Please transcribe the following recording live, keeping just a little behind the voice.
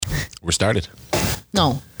We're started.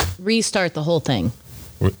 No, restart the whole thing.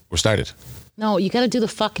 We're started. No, you got to do the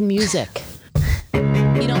fucking music.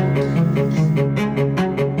 You know.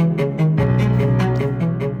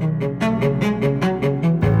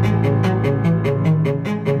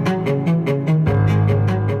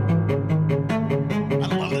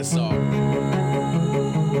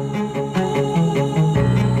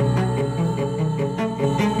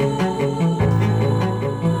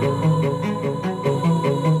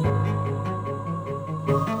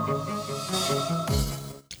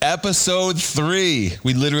 Episode 3.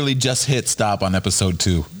 We literally just hit stop on episode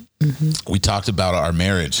 2. Mm-hmm. We talked about our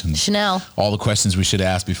marriage and Chanel. All the questions we should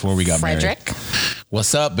ask before we got Frederick. married.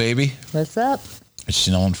 What's up, baby? What's up? It's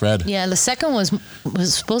Chanel and Fred. Yeah, the second was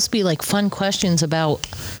supposed to be like fun questions about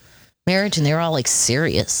marriage, and they were all like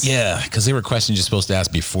serious. Yeah, because they were questions you're supposed to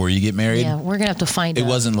ask before you get married. Yeah, we're gonna have to find. It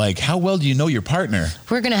wasn't like, how well do you know your partner?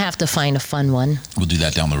 We're gonna have to find a fun one. We'll do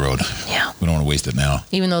that down the road. Yeah. We don't want to waste it now.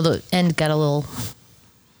 Even though the end got a little.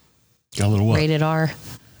 Got a little what? Rated R.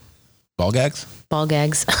 Ball gags? Ball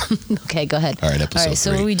gags. Okay, go ahead. All right, episode 3.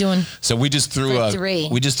 So what are we doing? So we just threw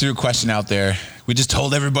a question out there. We just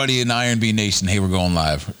told everybody in Iron Bean Nation, hey, we're going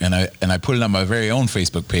live. And I put it on my very own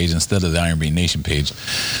Facebook page instead of the Iron Bean Nation page.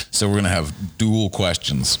 So we're going to have dual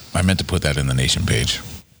questions. I meant to put that in the Nation page.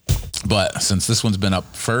 But since this one's been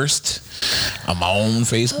up first on my own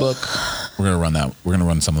Facebook, we're going to run that. We're going to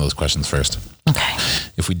run some of those questions first. Okay.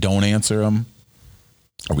 If we don't answer them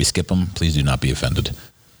or we skip them, please do not be offended.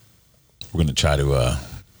 We're going to try to... I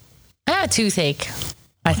had a toothache,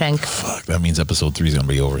 I think. Fuck, that means episode 3 is going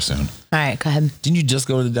to be over soon. All right, go ahead. Didn't you just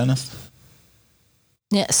go to the dentist?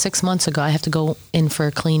 Yeah, 6 months ago. I have to go in for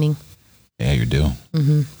a cleaning. Yeah, you're due.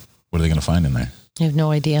 Mm-hmm. What are they going to find in there? I have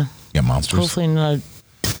no idea. You got monsters? Hopefully not a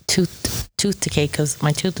tooth decay because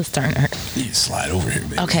my tooth is starting to hurt. You slide over here,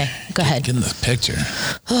 baby. Okay, go ahead. Get in this picture.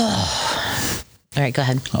 All right, go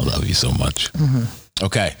ahead. I love you so much. Mm-hmm.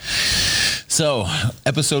 Okay. So,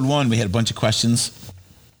 episode 1, we had a bunch of questions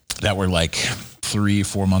that were like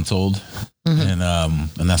 3-4 months old.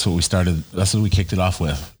 Mm-hmm. And that's what we started. That's what we kicked it off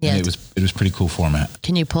with. Yeah. And it was pretty cool format.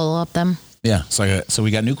 Can you pull up them? Yeah. So we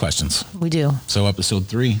got new questions. We do. So episode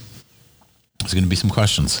 3 is going to be some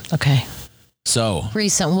questions. Okay. So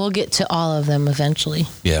recent. We'll get to all of them eventually.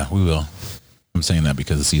 Yeah, we will. I'm saying that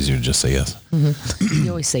because it's easier to just say yes. Mm-hmm. You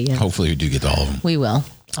always say yes. Hopefully we do get to all of them. We will.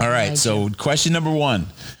 All right. So question number 1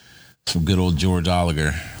 from good old George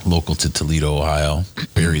Oliger, local to Toledo, Ohio.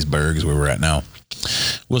 Perrysburg is where we're at now.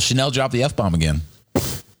 Will Chanel drop the F-bomb again?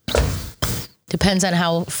 Depends on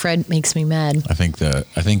how Fred makes me mad. I think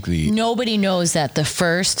the nobody knows that the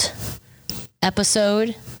first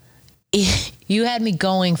episode, you had me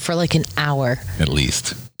going for like an hour. At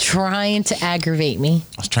least. Trying to aggravate me.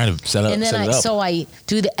 I was trying to set it up. So I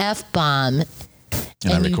do the F-bomb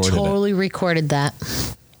and you totally recorded that.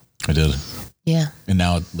 I did. Yeah. And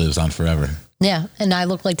now it lives on forever. Yeah. And I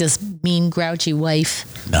look like this mean, grouchy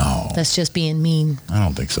wife. No. That's just being mean. I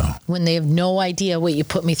don't think so. When they have no idea what you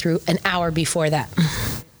put me through an hour before that.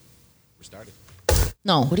 We're started.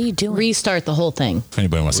 No. What are you doing? Restart the whole thing. If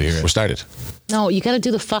anybody wants to hear it. We're started. No, you got to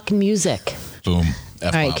do the fucking music. Boom. F-bomb.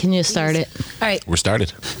 All right. Can you start it? All right. We're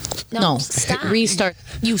started. No. Stop. Restart.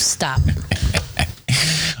 You stop.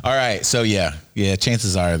 All right. So, yeah.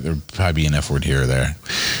 Chances are there'll probably be an F word here or there.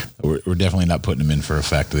 We're definitely not putting them in for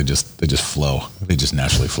effect. They just flow. They just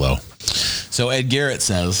naturally flow. So Ed Garrett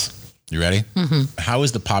says, you ready? Mm-hmm. How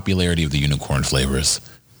is the popularity of the unicorn flavors?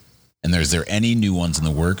 And is there any new ones in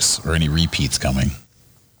the works or any repeats coming?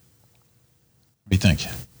 What do you think?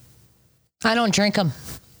 I don't drink them.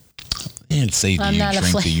 They didn't say, do you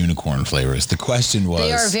drink the unicorn flavors? The question was...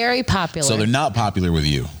 They are very popular. So they're not popular with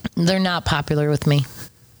you? They're not popular with me.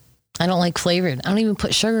 I don't like flavored. I don't even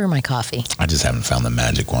put sugar in my coffee. I just haven't found the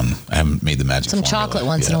magic one. I haven't made the magic Some chocolate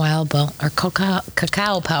once in a while, but or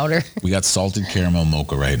cacao powder. We got salted caramel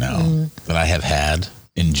mocha right now that I have had,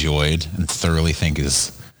 enjoyed, and thoroughly think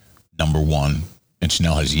is number 1. And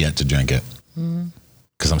Chanel has yet to drink it.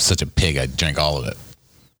 Because I'm such a pig, I drink all of it.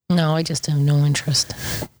 No, I just have no interest.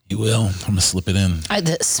 You will. I'm going to slip it in.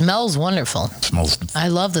 It smells wonderful. I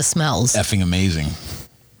love the smells. Effing amazing.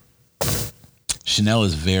 Chanel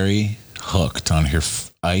is very hooked on her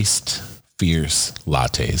iced fierce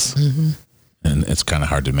lattes. Mm-hmm. And it's kind of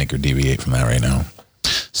hard to make her deviate from that right now.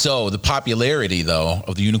 So the popularity, though,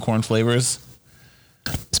 of the unicorn flavors,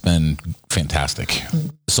 it's been fantastic. Mm-hmm.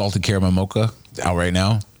 Salted caramel mocha out right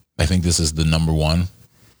now. I think this is the number 1.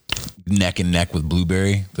 Neck and neck with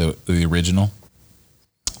blueberry, the original.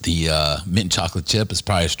 The mint chocolate chip is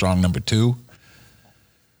probably a strong number 2.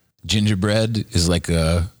 Gingerbread is like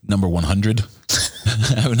a number 100.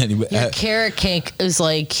 Your carrot cake is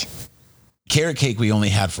like Carrot cake we only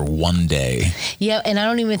had for one day. Yeah, and I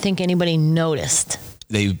don't even think anybody noticed.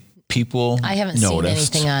 People I haven't seen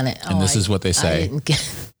anything on it. And this is what they say.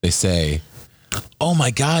 They say, "Oh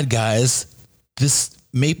my God, guys, this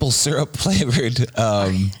maple syrup flavored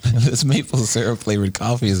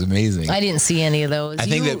coffee is amazing." I didn't see any of those. I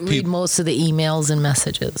think that read most of the emails and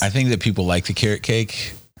messages. I think that people like the carrot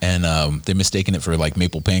cake, and they're mistaking it for like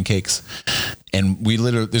maple pancakes. And we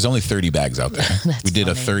literally, there's only 30 bags out there. We did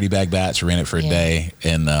a 30 bag batch, ran it for a day,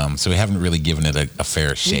 and so we haven't really given it a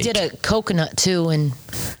fair shake. We did a coconut too, and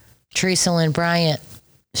Teresa Lynn Bryant,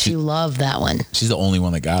 she loved that one. She's the only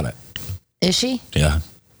one that got it. Is she? Yeah.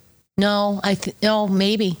 No,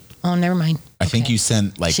 maybe. Oh, never mind. I think you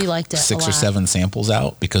sent like she liked it 6 or 7 samples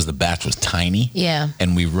out because the batch was tiny. Yeah.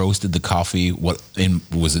 And we roasted the coffee was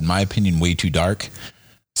in my opinion way too dark.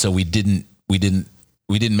 So we didn't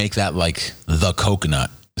make that like the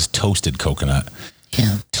coconut. It's toasted coconut.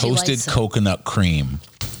 Yeah. Toasted coconut cream.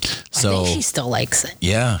 So I think she still likes it.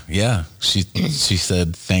 Yeah. She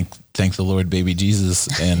said, thank the Lord, baby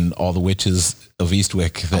Jesus, and all the witches of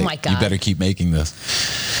Eastwick. Oh my God. You better keep making this.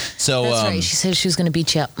 So that's right. She said she was going to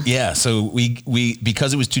beat you up. Yeah. So we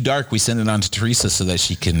because it was too dark, we sent it on to Teresa so that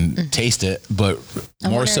she can taste it, but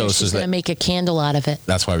more so she's going to make a candle out of it.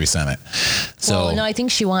 That's why we sent it. So no, I think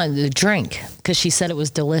she wanted the drink because she said it was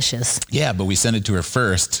delicious. Yeah, but we sent it to her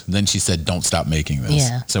first. Then she said, "Don't stop making this."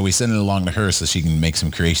 Yeah. So we sent it along to her so she can make some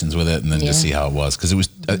creations with it and then just see how it was, because it was,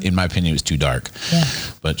 in my opinion, it was too dark. Yeah.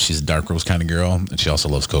 But she's a dark roast kind of girl, and she also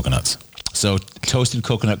loves coconuts. So toasted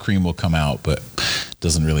coconut cream will come out, but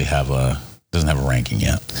doesn't have a ranking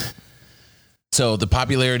yet. So the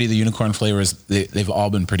popularity of the unicorn flavors, they've all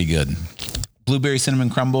been pretty good. Blueberry cinnamon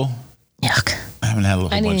crumble. Yuck. I haven't had a whole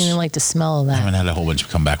bunch. I didn't even like the smell of that. I haven't had a whole bunch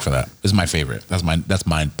come back for that. It's my favorite. That's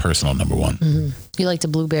my personal number one. Mm-hmm. You like the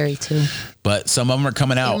blueberry too. But some of them are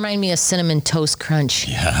coming out. They remind me of Cinnamon Toast Crunch.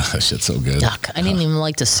 Yeah, that shit's so good. Yuck. I didn't even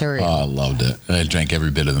like the cereal. Oh, I loved it. I drank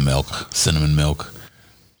every bit of the milk. Cinnamon milk.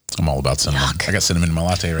 I'm all about cinnamon. Yuck. I got cinnamon in my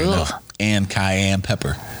latte right now. And cayenne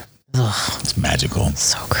pepper. Ugh. It's magical.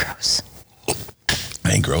 So gross. It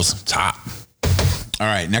ain't gross. It's hot. All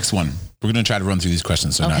right, next one. We're going to try to run through these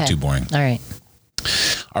questions so not too boring. All right.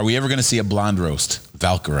 Are we ever going to see a blonde roast?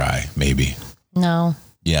 Valkyrie, maybe. No.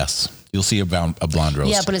 Yes. You'll see a blonde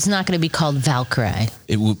roast. Yeah, but it's not going to be called Valkyrie.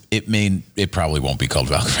 It probably won't be called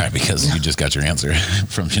Valkyrie because you just got your answer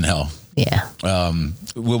from Chanel. Yeah.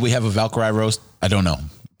 Will we have a Valkyrie roast? I don't know.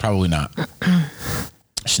 Probably not.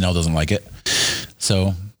 Chanel doesn't like it.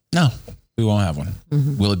 So, no, we won't have one.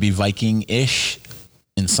 Mm-hmm. Will it be Viking-ish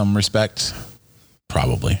in some respect?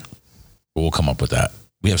 Probably. But we'll come up with that.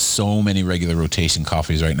 We have so many regular rotation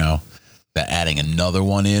coffees right now that adding another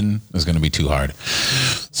one in is going to be too hard.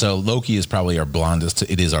 So Loki is probably our blondest.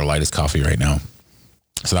 It is our lightest coffee right now.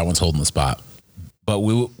 So that one's holding the spot. But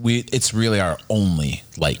it's really our only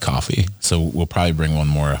light coffee. So we'll probably bring one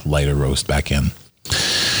more lighter roast back in.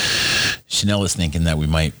 Chanel is thinking that we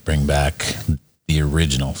might bring back the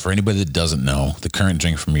original. For anybody that doesn't know, the current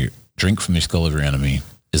drink from your skull of your enemy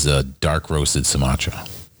is a dark roasted Sumatra.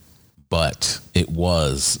 But it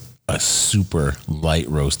was a super light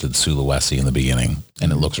roasted Sulawesi in the beginning,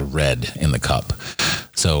 and it looks red in the cup.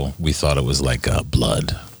 So we thought it was like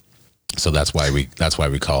blood. So that's why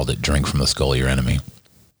we called it Drink from the Skull of Your Enemy.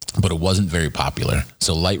 But it wasn't very popular.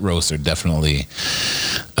 So light roasts are definitely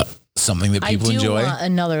something that people enjoy. I do want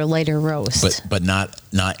another lighter roast, but not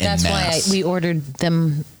in mass. That's why we ordered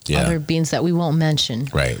them other beans that we won't mention.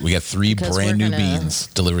 Right. We got 3 brand new beans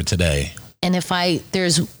delivered today. And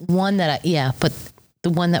there's one but the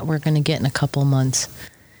one that we're going to get in a couple of months,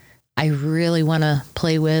 I really want to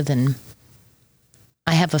play with, and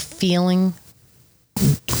I have a feeling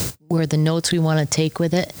where the notes we want to take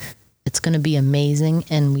with it, it's going to be amazing.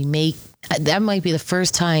 And that might be the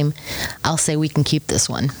first time I'll say we can keep this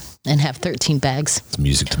one and have 13 bags. It's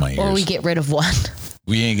music to my ears. Or we get rid of one.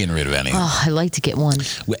 We ain't getting rid of any. Oh, I like to get one.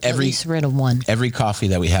 At least rid of one. Every coffee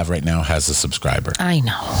that we have right now has a subscriber. I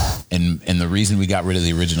know. And the reason we got rid of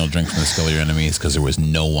the original Drink from the Skull of Your Enemy is because there was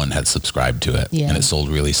no one had subscribed to it. Yeah. And it sold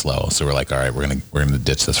really slow. So we're like, all right, we're gonna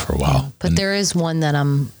ditch this for a while. Yeah. But there is one that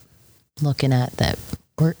I'm looking at that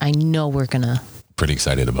I know we're gonna. Pretty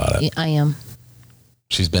excited about it. I am.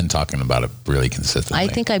 She's been talking about it really consistently. I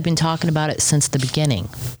think I've been talking about it since the beginning.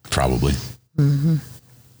 Probably. Mm-hmm.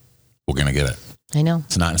 We're gonna get it. I know.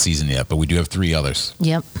 It's not in season yet, but we do have 3 others.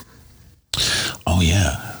 Yep. Oh,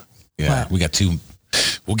 yeah. Yeah. What? We got 2.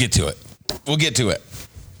 We'll get to it.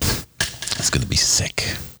 It's going to be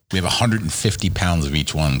sick. We have 150 pounds of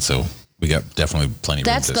each one, so we got definitely plenty of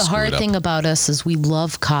room to screw it up. That's the hard thing about us is we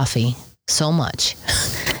love coffee so much.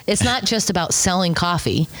 It's not just about selling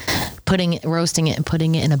coffee, roasting it and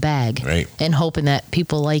putting it in a bag, Right. and hoping that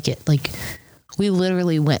people like it. Like, we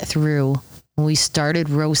literally went through, when we started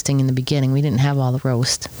roasting in the beginning, we didn't have all the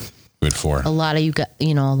roast. Good for. A lot of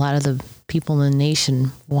a lot of the people in the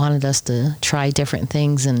nation wanted us to try different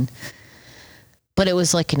things, but it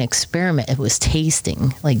was like an experiment. It was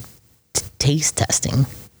tasting, like taste testing.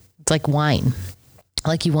 It's like wine.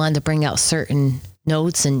 Like, you wanted to bring out certain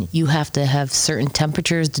notes, and you have to have certain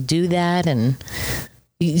temperatures to do that, and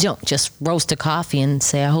you don't just roast a coffee and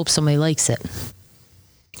say, I hope somebody likes it.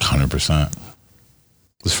 100%.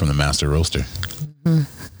 This is from the master roaster. Mm-hmm.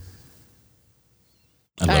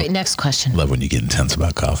 All right, next question. I love when you get intense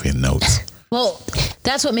about coffee and notes. Well,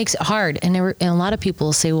 that's what makes it hard. And a lot of people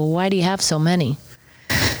will say, well, why do you have so many?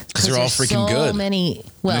 Because they're all freaking so good.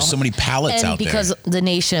 There's so many palettes out there. Because the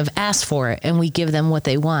nation have asked for it, and we give them what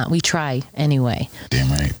they want. We try anyway.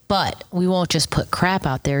 Damn right. But we won't just put crap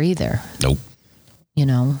out there either. Nope.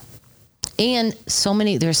 And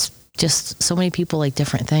there's just so many people like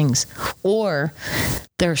different things. Or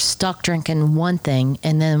they're stuck drinking one thing,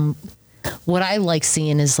 and then what I like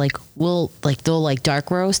seeing is they'll like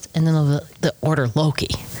dark roast, and then they'll order Loki.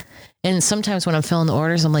 And sometimes when I'm filling the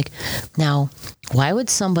orders, I'm like, now, why would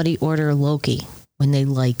somebody order Loki when they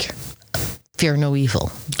like Fear No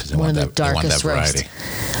Evil? One of the darkest roasts.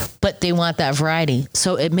 But they want that variety.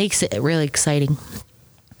 So it makes it really exciting.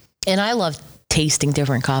 And I love tasting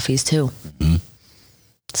different coffees too. Mm-hmm.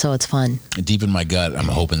 So it's fun. Deep in my gut, I'm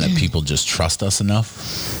hoping that people just trust us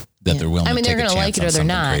enough that they're willing to take a chance. They're going to like it or they're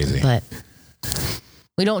not. Crazy. But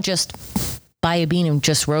we don't just buy a bean and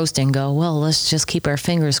just roast and go, well, let's just keep our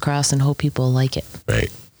fingers crossed and hope people like it.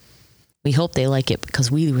 Right. We hope they like it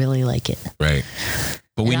because we really like it. Right.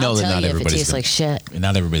 But we know that not everybody's. It tastes like shit.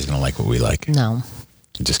 Not everybody's going to like what we like. No.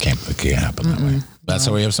 It just can't happen that way. That's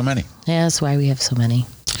why we have so many. Yeah, that's why we have so many.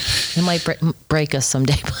 It might break us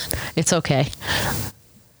someday, but it's okay.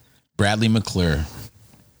 Bradley McClure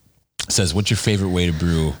says, what's your favorite way to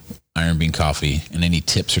brew Iron Bean coffee, and any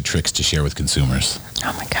tips or tricks to share with consumers?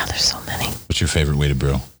 Oh my God, there's so many. What's your favorite way to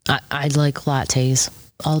brew? I like lattes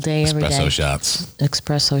all day, every day.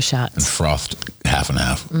 Espresso shots. And frothed half and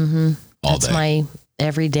half. Mm-hmm. All day. That's my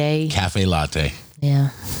everyday. Cafe latte.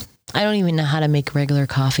 Yeah. I don't even know how to make regular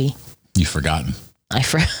coffee. You've forgotten. I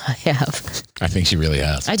have. I think she really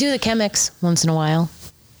has. I do the Chemex once in a while.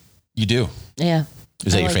 You do? Yeah.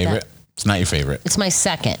 Is that your favorite? It's not your favorite. It's my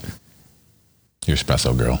second. You're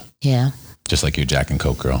espresso girl. Yeah. Just like your Jack and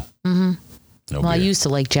Coke girl. Mm-hmm. No beer. I used to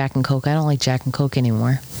like Jack and Coke. I don't like Jack and Coke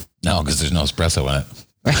anymore. No, because there's no espresso in it.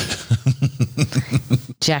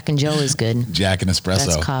 Jack and Joe is good. Jack and espresso.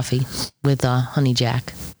 That's coffee with honey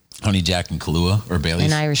Jack. Honey Jack and Kahlua or Bailey's?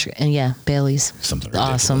 And Irish, and yeah, Bailey's. Something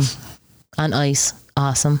ridiculous. Awesome. On ice.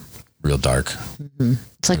 Awesome. Real dark. Mm-hmm.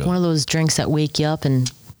 It's like one of those drinks that wake you up and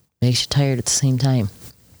makes you tired at the same time.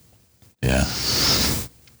 Yeah.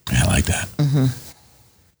 I like that. Mm-hmm.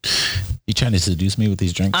 You trying to seduce me with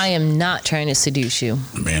these drinks? I am not trying to seduce you.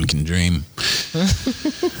 A man can dream.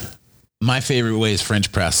 My favorite way is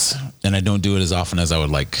French press, and I don't do it as often as I would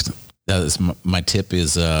like. That is my tip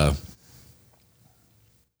is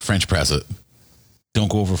French press it. Don't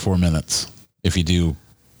go over 4 minutes. If you do,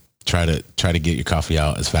 try to get your coffee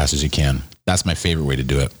out as fast as you can. That's my favorite way to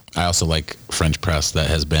do it. I also like French press that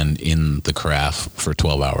has been in the carafe for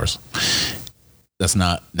 12 hours. That's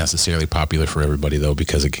not necessarily popular for everybody though,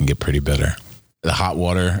 because it can get pretty bitter. The hot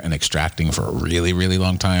water and extracting for a really, really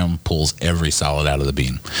long time pulls every solid out of the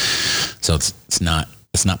bean. So it's not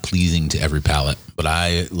pleasing to every palate, but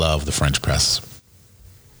I love the French press.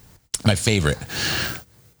 My favorite,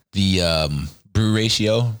 the brew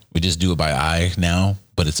ratio, we just do it by eye now,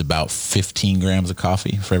 but it's about 15 grams of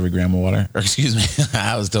coffee for every gram of water. Or excuse me,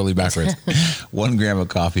 I was totally backwards. 1 gram of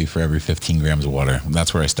coffee for every 15 grams of water. And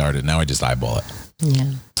that's where I started. Now I just eyeball it.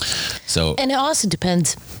 Yeah. So, and it also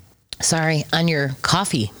depends, on your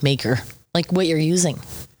coffee maker, like what you're using.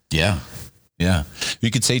 Yeah. Yeah.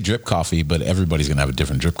 You could say drip coffee, but everybody's going to have a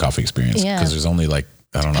different drip coffee experience. Yeah. Because there's only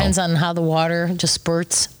Depends on how the water just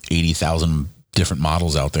spurts. 80,000 different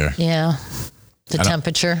models out there. Yeah. The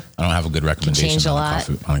temperature. I don't have a good recommendation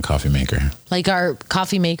on a coffee maker. Like our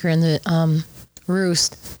coffee maker in the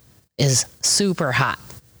Roost is super hot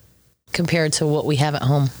compared to what we have at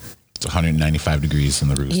home. It's 195 degrees in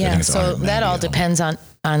the Roost. Yeah, so that all depends on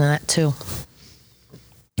that too.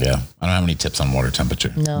 Yeah, I don't have any tips on water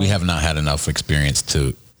temperature. No. We have not had enough experience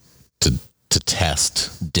to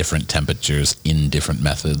test different temperatures in different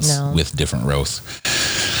methods with different roasts.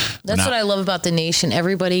 That's what I love about the nation.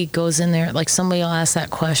 Everybody goes in there, like somebody will ask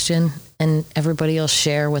that question and everybody will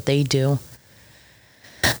share what they do.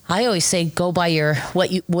 I always say, go by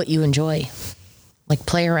what you enjoy. Like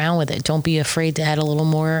play around with it. Don't be afraid to add a little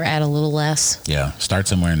more, add a little less. Yeah. Start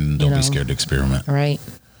somewhere and don't be scared to experiment. Right.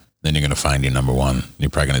 Then you're going to find your number one. You're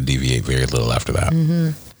probably going to deviate very little after that.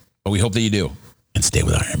 Mm-hmm. But we hope that you do and stay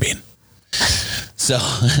with Iron Bean. So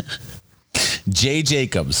Jay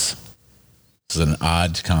Jacobs. This is an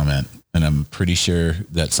odd comment, and I'm pretty sure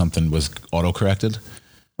that something was auto-corrected.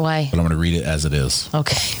 Why? But I'm going to read it as it is.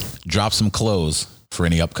 Okay. Drop some clothes for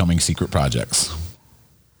any upcoming secret projects.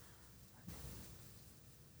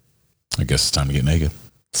 I guess it's time to get naked.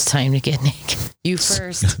 It's time to get naked. You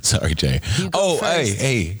first. Sorry, Jay. Oh, first.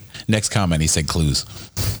 Hey. Next comment, he said clues.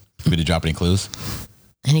 Did you drop any clues?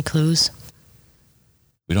 Any clues?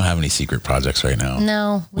 We don't have any secret projects right now.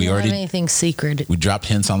 No, we don't have anything secret. We dropped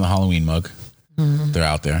hints on the Halloween mug. Mm-hmm. They're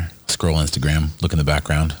out there. Scroll Instagram. Look in the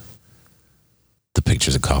background. The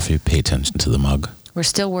pictures of coffee. Pay attention to the mug. We're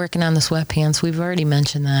still working on the sweatpants. We've already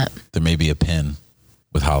mentioned that. There may be a pin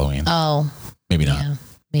with Halloween. Oh. Maybe not. Yeah,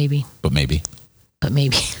 maybe. But maybe.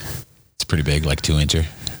 It's pretty big, like 2-incher.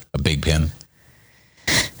 A big pin.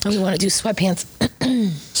 We want to do sweatpants.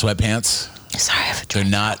 Sweatpants. Sorry, I have a drink.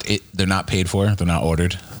 They're not paid for. They're not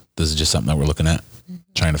ordered. This is just something that we're looking at,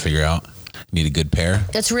 trying to figure out. Need a good pair.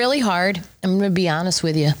 It's really hard. I'm going to be honest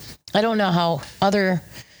with you. I don't know how other.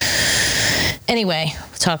 Anyway,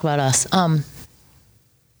 let's talk about us.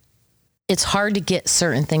 It's hard to get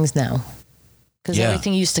certain things now because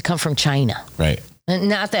everything used to come from China. Right. And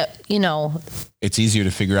not that, it's easier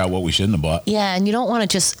to figure out what we shouldn't have bought. Yeah. And you don't want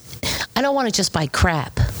to I don't want to just buy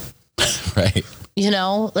crap. Right.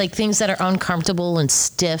 Like things that are uncomfortable and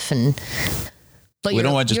stiff but we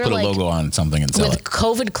don't want to just put a logo on something and sell it. With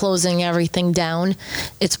COVID closing everything down,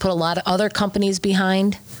 it's put a lot of other companies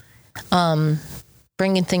behind.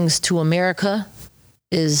 Bringing things to America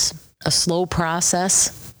is a slow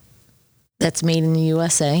process that's made in the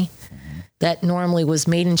USA that normally was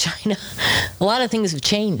made in China. A lot of things have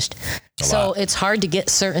changed. So it's hard to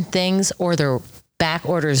get certain things or their back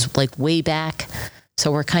orders like way back.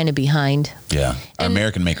 So we're kind of behind. Yeah. Our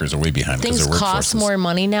American makers are way behind. Things cost more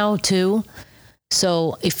money now too.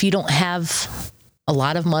 So if you don't have a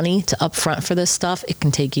lot of money to upfront for this stuff, it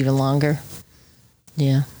can take even longer.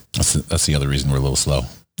 Yeah. That's the other reason we're a little slow.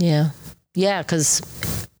 Yeah. Yeah,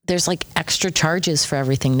 because there's like extra charges for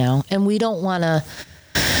everything now. And we don't want to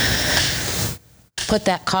put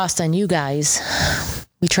that cost on you guys.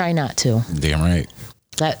 We try not to. Damn right.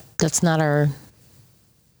 That's not our...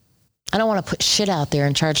 I don't want to put shit out there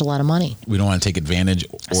and charge a lot of money. We don't want to take advantage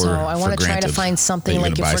or So I want to try to find something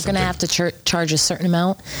like if we're going to have to charge a certain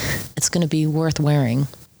amount, it's going to be worth wearing.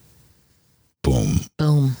 Boom.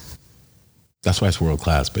 Boom. That's why it's world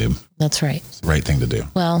class, babe. That's right. It's the right thing to do.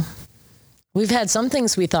 Well, we've had some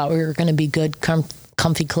things we thought we were going to be good,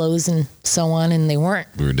 comfy clothes and so on, and they weren't.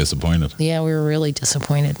 We were disappointed. Yeah, we were really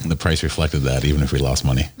disappointed. The price reflected that, even if we lost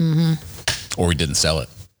money. Mm-hmm. Or we didn't sell it,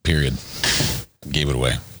 period. Gave it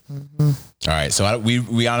away. Mm-hmm. All right, so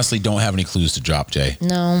we honestly don't have any clues to drop, Jay.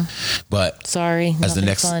 No, but sorry. As the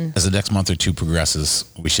next month or two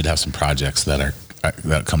progresses, we should have some projects that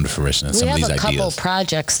come to fruition. And some of these ideas. We have a couple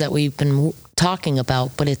projects that we've been talking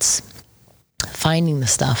about, but it's finding the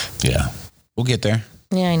stuff. Yeah, we'll get there.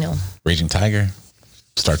 Yeah, I know. Raging Tiger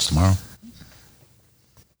starts tomorrow.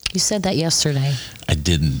 You said that yesterday. I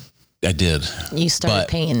did. You started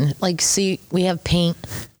painting. See, we have paint.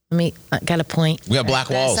 I got a point. We got black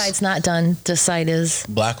walls. That side's not done. This side is.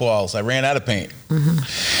 Black walls. I ran out of paint.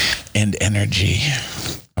 Mm-hmm. And energy.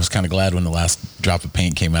 I was kind of glad when the last drop of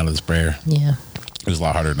paint came out of the sprayer. Yeah. It was a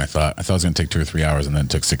lot harder than I thought. I thought it was going to take 2 or 3 hours, and then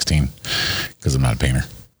it took 16 because I'm not a painter.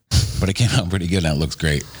 But it came out pretty good, and it looks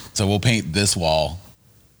great. So we'll paint this wall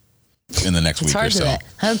in the next week or so.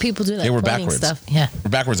 How do people do that? Hey, we're backwards. Stuff? Yeah.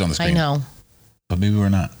 We're backwards on the screen. I know. But maybe we're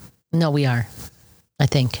not. No, we are. I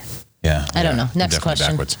think. Yeah. I don't know. Next question.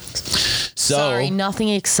 Backwards. Sorry, nothing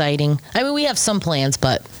exciting. We have some plans,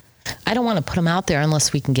 but I don't want to put them out there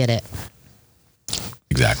unless we can get it.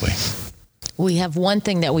 Exactly. We have one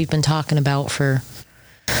thing that we've been talking about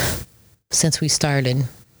since we started,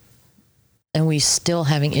 and we're still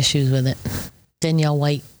having issues with it. Danielle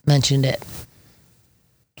White mentioned it.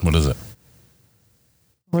 What is it?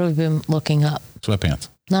 What have we been looking up? Sweatpants.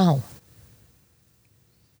 No.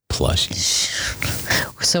 Plushies.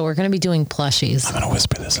 So we're going to be doing plushies. I'm going to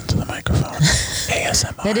whisper this into the microphone.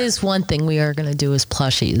 ASMR. That is one thing we are going to do is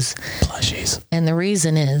plushies. Plushies. And the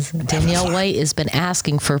reason is Danielle White has been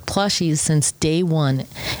asking for plushies since day one.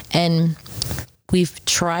 And we've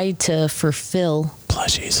tried to fulfill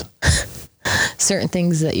plushies. Certain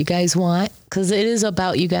things that you guys want, because it is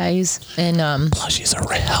about you guys. And plushies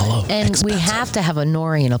are hella expensive. We have to have a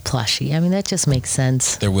Nori and a plushie. That just makes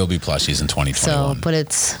sense. There will be plushies in 2021. So, but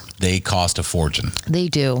it's They cost a fortune. They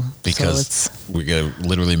do. Because so we're going to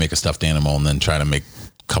literally make a stuffed animal and then try to make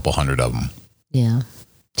a couple hundred of them. Yeah.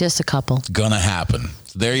 Just a couple. It's going to happen.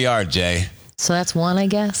 So there you are, Jay. So that's one, I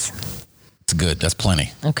guess. It's good. That's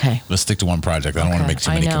plenty. Okay. Let's stick to one project. I don't want to make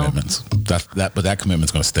too many commitments. But that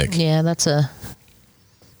commitment's going to stick. Yeah, that's a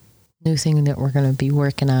new thing that we're going to be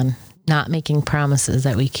working on. Not making promises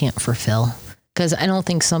that we can't fulfill. Because I don't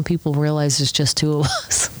think some people realize there's just two of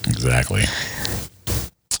us. Exactly.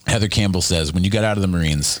 Heather Campbell says, when you got out of the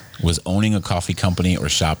Marines, was owning a coffee company or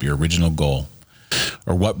shop your original goal?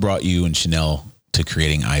 Or what brought you and Chanel to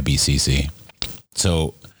creating IBCC?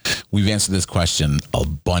 So we've answered this question a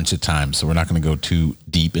bunch of times, so we're not going to go too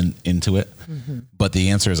deep into it. Mm-hmm. But the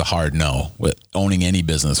answer is a hard no. Owning any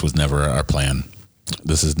business was never our plan.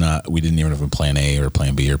 This is not, we didn't even have a plan A or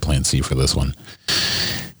plan B or plan C for this one.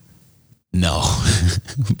 No,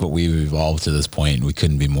 but we've evolved to this point and we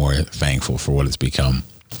couldn't be more thankful for what it's become.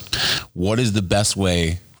 What is the best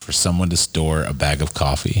way for someone to store a bag of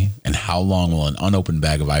coffee, and how long will an unopened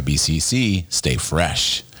bag of IBCC stay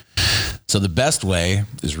fresh? So the best way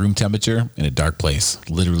is room temperature in a dark place,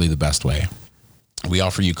 literally the best way. We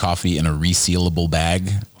offer you coffee in a resealable bag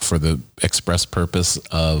for the express purpose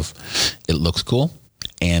of it looks cool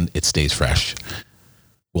and it stays fresh.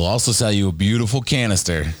 We'll also sell you a beautiful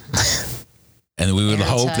canister. And we would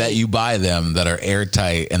hope that you buy them that are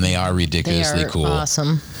airtight, and they are ridiculously cool.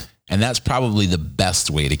 Awesome. And that's probably the best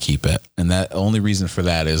way to keep it. And that only reason for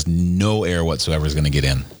that is no air whatsoever is going to get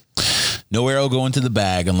in. No air will go into the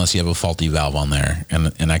bag unless you have a faulty valve on there.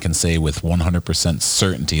 And I can say with 100%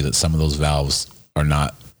 certainty that some of those valves are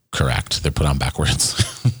not correct. They're put on backwards.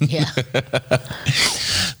 Yeah.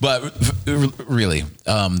 But really,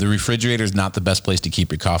 the refrigerator is not the best place to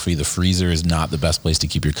keep your coffee. The freezer is not the best place to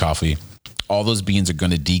keep your coffee. All those beans are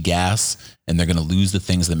going to degas, and they're going to lose the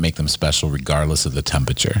things that make them special regardless of the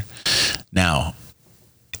temperature. Now,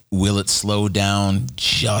 will it slow down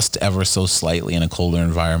just ever so slightly in a colder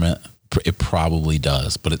environment? It probably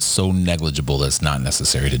does, but it's so negligible that it's not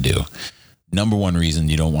necessary to do. Number one reason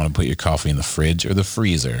you don't want to put your coffee in the fridge or the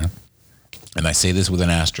freezer, and I say this with an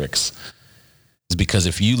asterisk, is because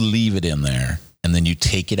if you leave it in there and then you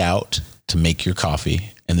take it out to make your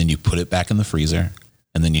coffee and then you put it back in the freezer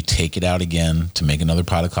and then you take it out again to make another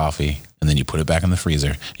pot of coffee and then you put it back in the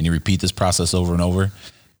freezer and you repeat this process over and over,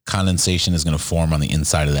 condensation is going to form on the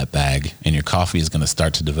inside of that bag and your coffee is going to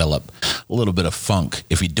start to develop a little bit of funk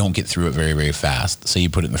if you don't get through it very, very fast. Say you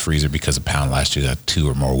put it in the freezer because a pound lasts you 2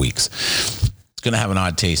 or more weeks. It's going to have an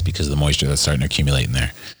odd taste because of the moisture that's starting to accumulate in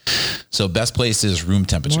there. So best place is room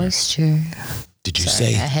temperature. Moisture. Did you say?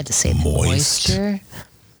 I had to say moisture.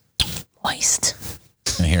 Moist.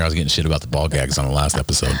 And here I was getting shit about the ball gags on the last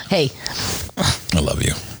episode. Hey. I love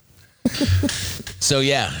you. So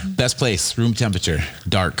yeah, best place, room temperature,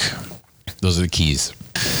 dark. Those are the keys.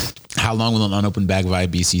 How long will an unopened bag of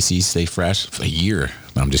IBCC stay fresh? For a year.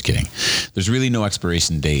 No, I'm just kidding. There's really no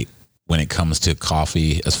expiration date when it comes to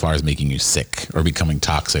coffee as far as making you sick or becoming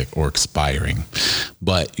toxic or expiring.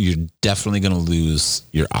 But you're definitely going to lose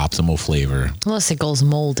your optimal flavor. Unless it goes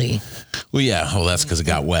moldy. Well, yeah. Well, that's because it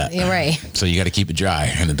got wet. You're right. So you got to keep it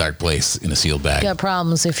dry in a dark place in a sealed bag. You got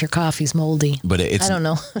problems if your coffee's moldy. But I don't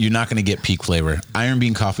know. You're not going to get peak flavor. Iron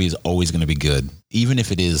Bean coffee is always going to be good. Even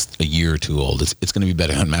if it is a year or two old, it's going to be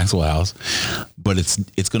better than Maxwell House, but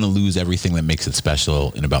it's going to lose everything that makes it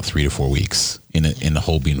special in about 3 to 4 weeks in the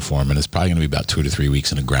whole bean form, and it's probably going to be about 2 to 3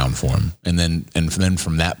 weeks in a ground form, and then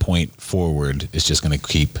from that point forward, it's just going to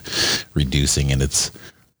keep reducing in its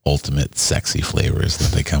ultimate sexy flavors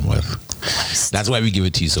that they come with. That's why we give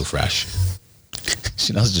it to you so fresh.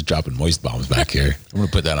 Chanel's just dropping moist bombs back here. I'm going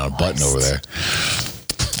to put that on a button over there.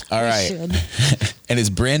 All right. And is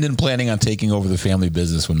Brandon planning on taking over the family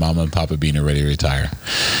business when Mama and Papa Bean are ready to retire?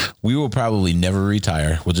 We will probably never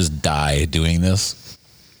retire. We'll just die doing this.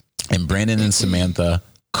 And Brandon and Samantha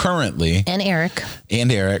currently... And Eric.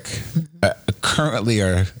 Currently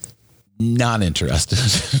are not interested.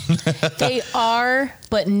 They are,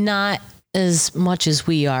 but not as much as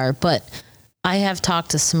we are. But I have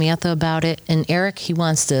talked to Samantha about it. And Eric, he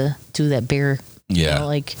wants to do that beer.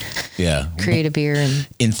 Yeah. Create a beer. And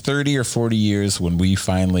in 30 or 40 years, when we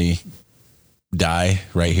finally die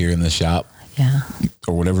right here in the shop,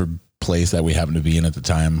 or whatever place that we happen to be in at the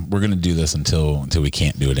time, we're going to do this until we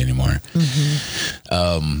can't do it anymore.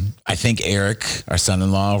 Mm-hmm. I think Eric, our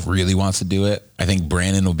son-in-law, really wants to do it. I think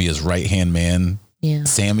Brandon will be his right-hand man. Yeah.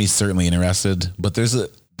 Sammy's certainly interested, but there's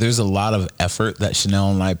a lot of effort that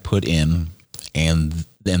Chanel and I put in, and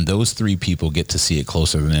then those 3 people get to see it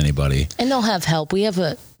closer than anybody. And they'll have help. We have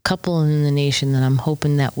a couple in the nation that I'm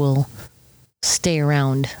hoping that will stay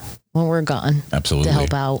around when we're gone. Absolutely. To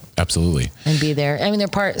help out. Absolutely. And be there. I mean,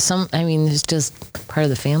 it's just part of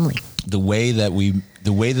the family. The way that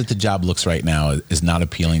the job looks right now is not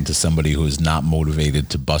appealing to somebody who is not motivated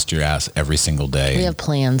to bust your ass every single day. We have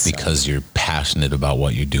plans. Because you're passionate about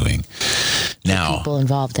what you're doing. Now, people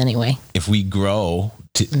involved anyway. If we grow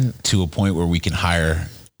to a point where we can hire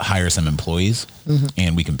some employees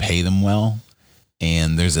and we can pay them well,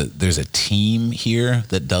 and there's a team here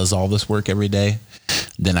that does all this work every day,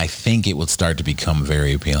 then I think it would start to become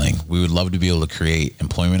very appealing. We would love to be able to create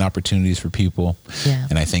employment opportunities for people. Yeah.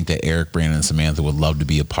 And I think that Eric, Brandon, and Samantha would love to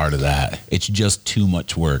be a part of that. It's just too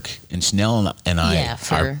much work. And Chanel and I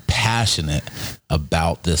are passionate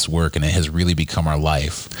about this work, and it has really become our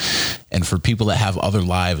life. And for people that have other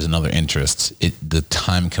lives and other interests, the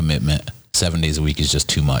time commitment 7 days a week is just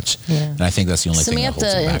too much. Yeah. And I think that's the only thing that holds it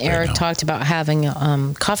back. Samantha and Eric talked about having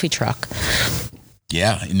a coffee truck.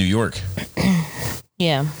 Yeah, in New York.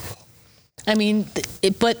 Yeah. I mean,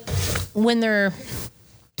 but when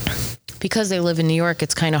because they live in New York,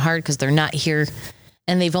 it's kind of hard because they're not here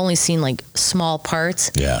and they've only seen like small parts.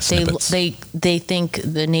 Yeah. They think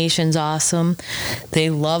the nation's awesome. They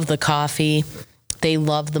love the coffee. They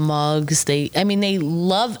love the mugs. They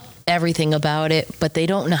love everything about it, but they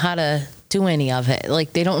don't know how to do any of it.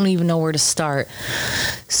 Like they don't even know where to start.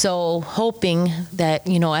 So hoping that,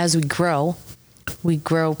 as we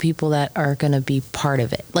grow people that are going to be part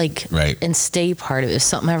of it, and stay part of it. If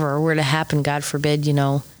something ever were to happen, God forbid,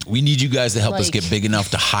 we need you guys to help us get big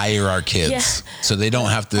enough to hire our kids, so they don't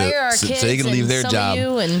have to, so they can leave their job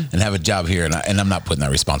and have a job here. And I'm not putting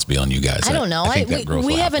that responsibility on you guys. I don't know. I think that growth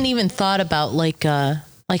we will haven't happen. even thought about like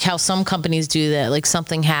how some companies do that. Like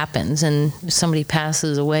something happens and somebody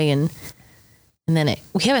passes away and then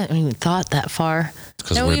we haven't even thought that far.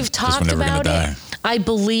 And we've talked about it. I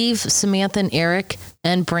believe Samantha and Eric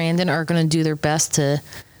and Brandon are going to do their best to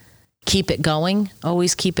keep it going,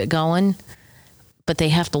 always keep it going, but they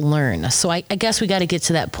have to learn. So I guess we got to get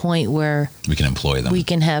to that point where we can employ them. We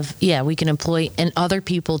can employ and other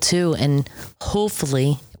people too. And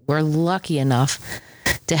hopefully we're lucky enough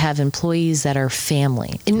to have employees that are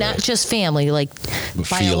family, and not just family, like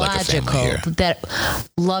biological, that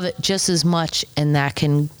love it just as much. And that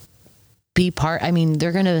can be part,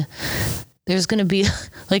 there's going to be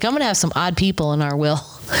like, I'm going to have some odd people in our will,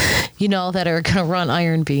 that are going to run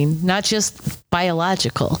Iron Bean, not just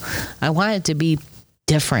biological. I want it to be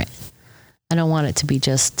different. I don't want it to be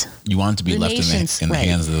just. You want it to be left in the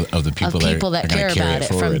hands of the people that care about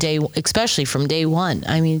it especially from day one.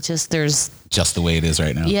 There's just the way it is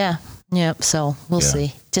right now. Yeah. Yeah. So we'll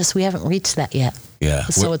see. Just, we haven't reached that yet. Yeah.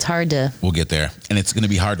 So it's hard to. We'll get there. And it's going to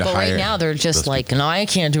be hard to hire. Right now they're just like, no, I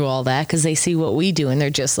can't do all that, because they see what we do and they're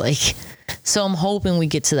just like, so I'm hoping we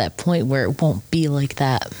get to that point where it won't be like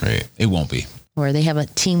that. Right. It won't be. Where they have a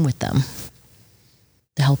team with them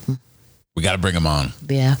to help them. We got to bring them on.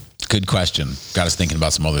 Yeah. Good question. Got us thinking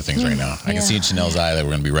about some other things right now. I can see in Chanel's eye that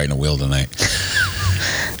we're going to be writing a will tonight.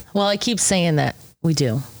 Well, I keep saying that. We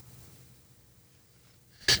do.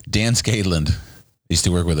 Dan Scadland, used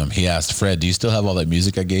to work with him. He asked, Fred, do you still have all that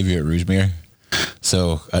music I gave you at Rougemere?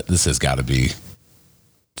 So this has got to be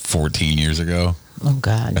 14 years ago. Oh,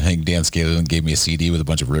 God. I think Dan Scadland gave me a CD with a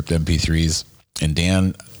bunch of ripped MP3s. And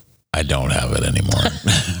Dan, I don't have it anymore.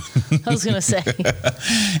 I was going to say.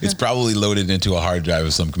 It's probably loaded into a hard drive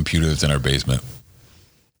of some computer that's in our basement.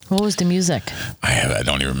 What was the music? I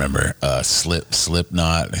don't even remember.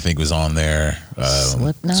 Slipknot, I think, was on there.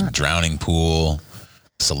 Slipknot? Some Drowning Pool,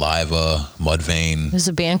 Saliva, Mudvayne. There's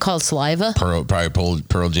a band called Saliva? Probably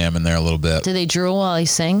Pearl Jam in there a little bit. Did they drool while he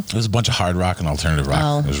sang? It was a bunch of hard rock and alternative rock.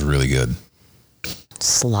 Oh. It was really good.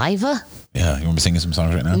 Saliva? Yeah. You want me singing some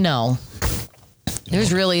songs right now? No.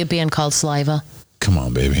 There's really a band called Saliva. Come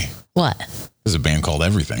on, baby. What? There's a band called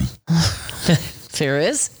Everything. There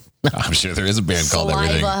is? I'm sure there is a band called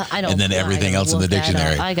Everything. I don't. And then everything else in the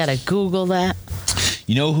dictionary. I gotta Google that.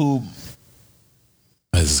 You know who?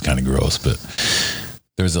 This is kind of gross, but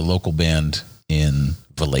there's a local band in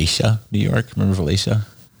Valencia, New York. Remember Valencia?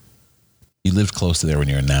 You lived close to there when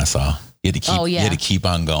you were in Nassau. You had to keep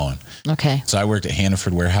on going. Okay. So I worked at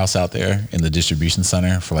Hannaford Warehouse out there in the distribution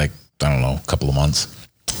center for a couple of months.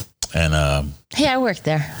 And hey, I worked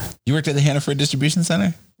there. You worked at the Hannaford Distribution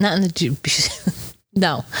Center? Not in the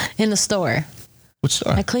no, in the store. Which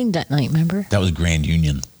store? I cleaned that night, remember? That was Grand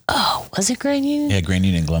Union. Oh, was it Grand Union? Yeah, Grand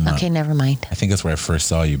Union, Glenmont. Okay, never mind. I think that's where I first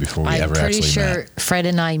saw you before we ever actually met. I'm pretty sure Fred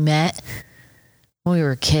and I met when we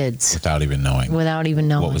were kids. Without even knowing.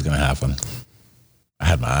 What was going to happen. I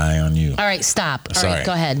had my eye on you. All right, stop. All right,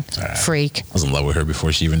 go ahead, freak. I was in love with her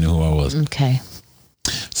before she even knew who I was. Okay.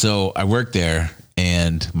 So I worked there,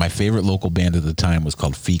 And my favorite local band at the time was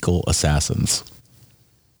called Fecal Assassins.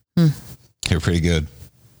 They were pretty good.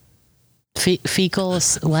 Fecal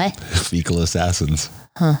what? Fecal Assassins.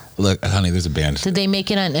 Huh. Look, honey, there's a band. Did they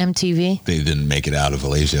make it on MTV? They didn't make it out of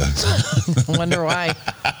Malaysia. I wonder why.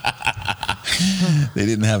 They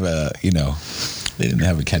didn't have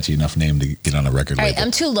a catchy enough name to get on a record All label. right,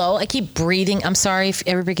 I'm too low. I keep breathing. I'm sorry if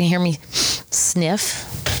everybody can hear me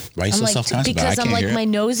sniff. Why are you so self-conscious? Because I'm like, my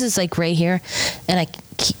nose is like right here, and I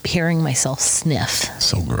keep hearing myself sniff.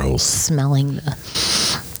 So gross. Smelling the...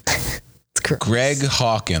 It's gross. Greg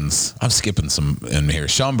Hawkins. I'm skipping some in here.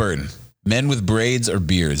 Sean Burton. Men with braids or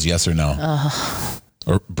beards, yes or no?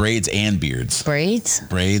 Or braids and beards. Braids?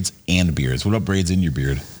 Braids and beards. What about braids in your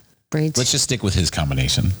beard? Braids. Let's just stick with his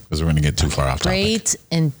combination because we're going to get too far off topic. Braids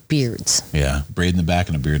and beards. Yeah. Braid in the back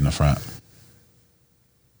and a beard in the front.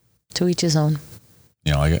 To each his own.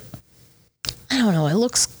 You don't like it? I don't know. It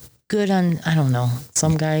looks good on, I don't know,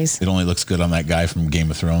 some guys. It only looks good on that guy from Game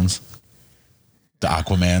of Thrones. The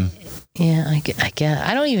Aquaman. Yeah, I get.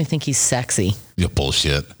 I don't even think he's sexy. You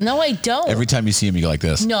bullshit. No, I don't. Every time you see him, you go like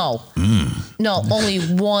this. No. No, only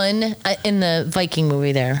one in the Viking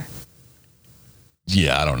movie there.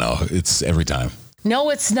 Yeah, I don't know. It's every time. No,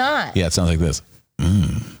 it's not. Yeah, it sounds like this.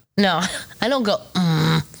 No, I don't go,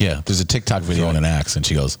 Yeah, there's a TikTok video in an axe, and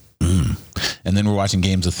she goes, And then we're watching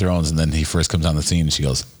Games of Thrones, and then he first comes on the scene, and she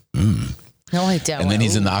goes, No, I don't. And then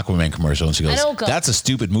he's in the Aquaman commercial, and she goes, I don't go- That's a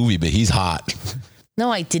stupid movie, but he's hot. No,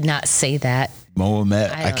 I did not say that.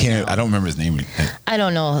 Mohamed, I don't know. I don't remember his name. I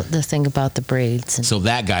don't know the thing about the braids. And So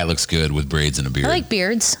that guy looks good with braids and a beard. I like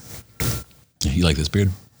beards. You like this beard?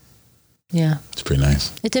 Yeah. It's pretty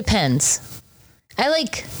nice. It depends. I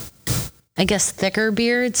like, I guess, thicker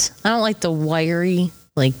beards. I don't like the wiry,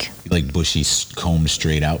 like, You like bushy, combed,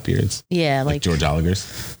 straight out beards? yeah, Like like George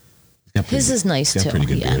Oliver's? his is nice he's too. got a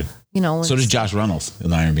pretty good yeah. beard. You know. So does Josh Reynolds in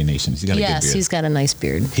the Iron Man Nation. He's got a good yes, beard. he's got a nice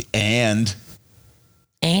beard. And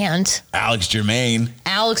Alex Germain.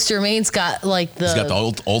 Alex Germain's got like He's got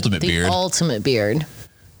the ultimate beard. ultimate beard.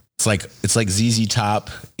 It's like ZZ Top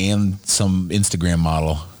and some Instagram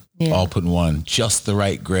model all put in one. Just the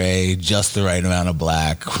right gray, just the right amount of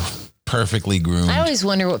black, perfectly groomed. I always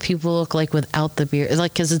wonder what people look like without the beard.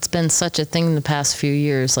 Like, because it's been such a thing the past few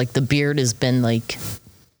years. Like, the beard has been like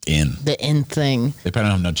the in thing. They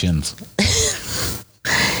probably don't have no chins.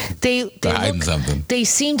 They're hiding something. They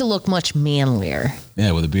seem to look much manlier.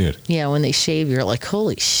 Yeah, with a beard. Yeah, when they shave, you're like,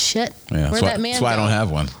 holy shit. Yeah, Where'd that man that's why I go? don't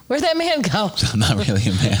have one. Where'd that man go? I'm not really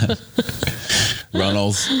a man.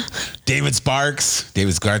 Reynolds. David Sparks.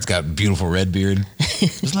 David Sparks got a beautiful red beard.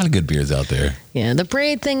 There's a lot of good beards out there. Yeah, the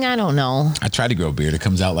braid thing, I don't know. I tried to grow a beard. It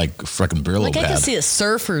comes out like a freaking Brillo Like, I pad. can see a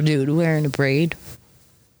surfer dude wearing a braid.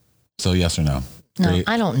 So yes or no? No, Great.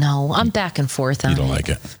 I don't know. I'm back and forth on You don't it. like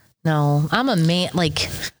it. No, I'm a man. Like,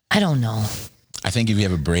 I don't know. I think if you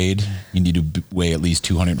have a braid, you need to weigh at least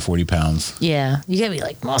 240 pounds. Yeah, you gotta be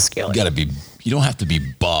like muscular. You gotta be. You don't have to be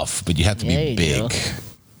buff, but you have to Yeah, be you big.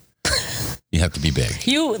 do. You have to be big.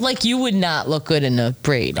 You would not look good in a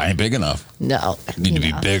braid. I ain't big enough. No, You need to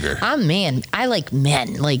know. be bigger. I'm man. I like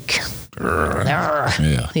men. Like,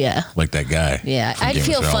 Yeah. yeah. Like that guy. Yeah, from I'd Game of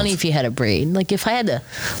feel Thrones. funny if you had a braid. Like, if I had to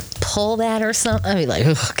pull that or something, I'd be like,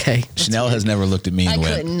 okay. Chanel has never looked at me I and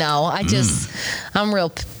went, couldn't. No, I just, I'm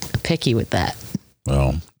real picky with that.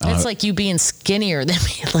 well, It's like you being skinnier than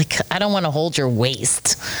me. Like, I don't want to hold your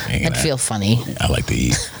waist. Hang I'd on. feel funny. I like to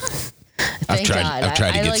eat. Thank tried- God. I've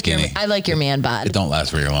tried to I get like skinny. I like your man bod. It don't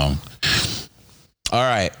last very long. All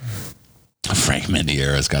right. Frank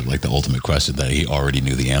Mendiera's got like the ultimate question that he already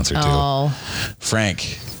knew the answer to. Oh,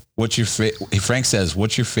 Frank, what's your Frank says,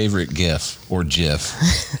 what's your favorite GIF or GIF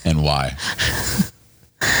and why?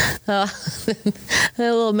 that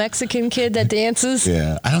little Mexican kid that dances.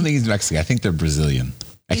 Yeah. I don't think he's Mexican. I think they're Brazilian.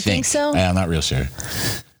 I You think so? Yeah, I'm not real sure.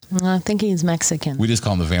 I think he's Mexican. We just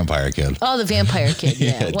call him the vampire kid. Oh, the vampire kid.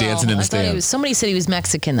 Yeah, Yeah, dancing in the I thought he stand. was, somebody said he was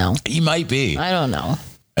Mexican though. He might be. I don't know.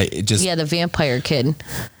 It just Yeah, the vampire kid.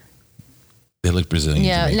 they look Brazilian.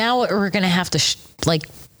 Yeah, to me. now we're gonna have to like.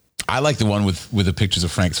 I like the one with the pictures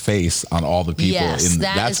of Frank's face on all the people. Yes,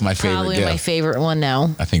 That's is my favorite probably GIF. my favorite one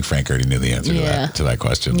now. I think Frank already knew the answer Yeah. to that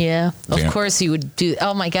question. Yeah, of Vamp- course he would do.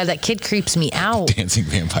 Oh my god, that kid creeps me out. Dancing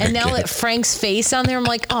vampire And now kid. that Frank's face on there, I'm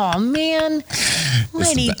like, oh man, why It's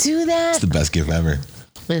did the he be- do that? It's the best GIF ever.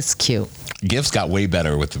 It's cute. GIFs got way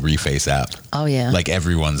better with the Reface app. Oh yeah. Like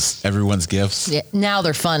everyone's GIFs. Yeah, now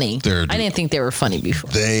they're funny. I didn't think they were funny before.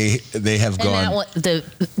 They have And gone. that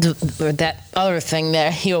one, that other thing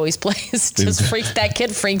that he always plays just freaks. That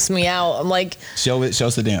kid freaks me out. I'm like, Show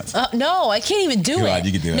us the dance. no, I can't even do Come it. on,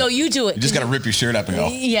 you can do it. No, you do it. You just got to rip your shirt up and go.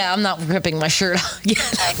 Yeah, I'm not ripping my shirt off. Yeah,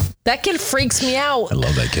 that kid freaks me out. I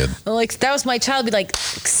love that kid. Like, that was my child. I'd be like,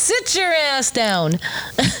 sit your ass down.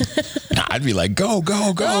 I'd be like, go,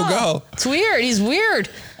 go. It's weird. He's weird.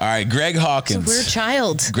 All right, Greg Hawkins. Weird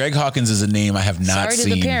child. Greg Hawkins is a name I have not Sorry seen.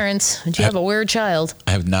 to the parents, but you have a weird child.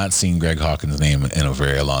 I have not seen Greg Hawkins' name in a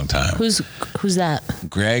very long time. Who's that?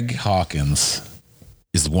 Greg Hawkins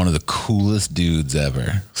is one of the coolest dudes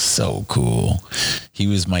ever. So cool. He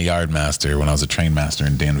was my yard master when I was a train master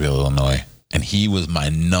in Danville, Illinois. And he was my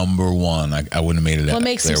number one. I wouldn't have made it. What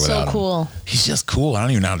makes him so cool? He's just cool. I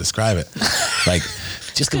don't even know how to describe it. Like,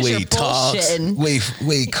 just the way he talks, way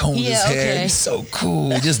he combs his hair. Okay. He's so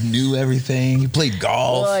cool. He just knew everything. He played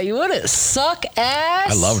golf. Boy, you wouldn't suck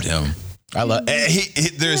ass. I loved him.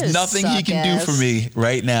 There's nothing he can do for me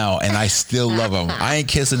right now, and I still love him. I ain't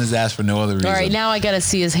kissing his ass for no other reason. All right, now I got to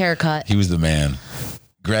see his haircut. He was the man.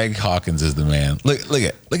 Greg Hawkins is the man. Look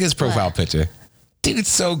at his profile picture. Dude's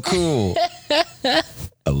so cool. I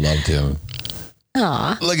loved him.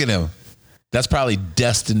 Aw. Look at him. That's probably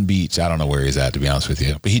Destin Beach. I don't know where he's at, to be honest with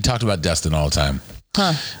you. But he talked about Destin all the time.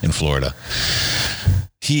 In Florida.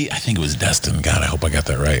 I think it was Destin. God, I hope I got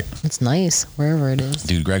that right. It's nice, wherever it is.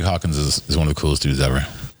 Dude, Greg Hawkins is one of the coolest dudes ever.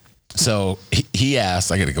 So he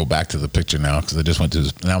asked, I got to go back to the picture now because I just went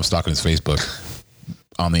to now I'm stalking his Facebook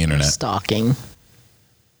on the internet. Stalking.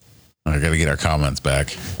 I got to get our comments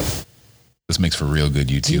back. This makes for real good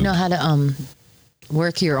YouTube. Do you know how to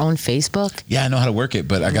work your own Facebook? Yeah, I know how to work it,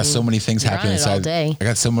 but I got so many things happening inside. All day. I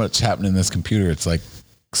got so much happening in this computer. It's like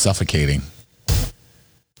suffocating.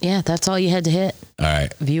 Yeah, that's all you had to hit. All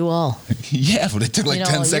right. View all. Yeah, but it took like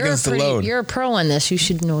 10 seconds to load. You're a pro on this. You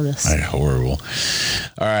should know this. Horrible.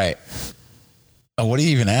 All right. Oh, what do you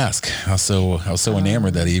even ask? I was so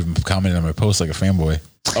enamored that he even commented on my post like a fanboy.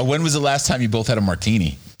 Oh, when was the last time you both had a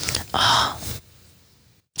martini? Oh.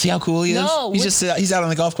 See how cool he is? No, he's out on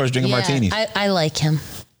the golf course drinking martinis. I like him.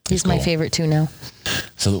 He's cool. my favorite too now.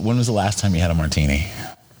 So when was the last time you had a martini?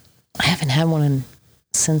 I haven't had one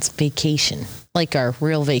since vacation, like our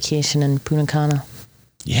real vacation in Punta Cana.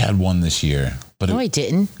 You had one this year, but I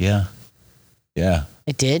didn't. Yeah.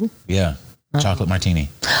 I did. Yeah, chocolate martini.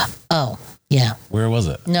 Oh, yeah. Where was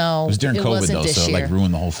it? No, it was during COVID though, so it like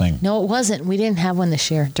ruined the whole thing. No, it wasn't. We didn't have one this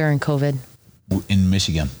year during COVID. In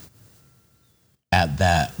Michigan, at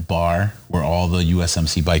that bar where all the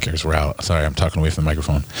USMC bikers were out. Sorry, I'm talking away from the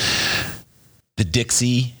microphone. The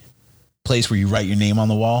Dixie place where you write your name on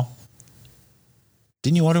the wall.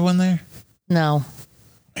 Didn't you order one there? No.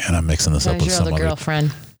 Man, I'm mixing this up with some other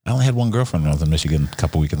girlfriend. I only had one girlfriend when I was in Michigan a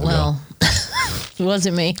couple weekends ago. It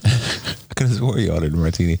wasn't me. I could have swore he ordered a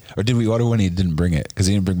martini. Or did we order one? He didn't bring it because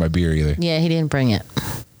he didn't bring my beer either. Yeah, he didn't bring it.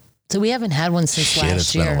 So we haven't had one since last year.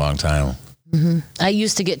 It's been a long time. Mm-hmm. I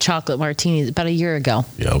used to get chocolate martinis about a year ago.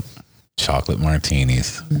 Yep. Chocolate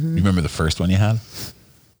martinis. Mm-hmm. You remember the first one you had?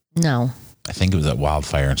 No. I think it was at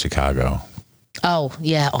Wildfire in Chicago. Oh,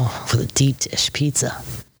 yeah. Oh, for the deep dish pizza.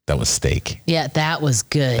 That was steak. Yeah, that was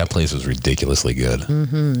good. That place was ridiculously good.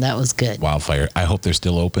 Mm-hmm, that was good. Wildfire. I hope they're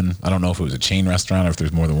still open. I don't know if it was a chain restaurant or if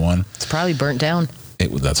there's more than one. It's probably burnt down.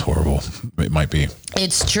 That's horrible. It might be.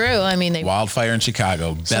 It's true. I mean, Wildfire in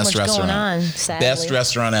Chicago, best so much restaurant, going on, sadly. Best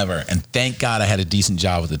restaurant ever. And thank God I had a decent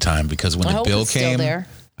job at the time because when the bill came, I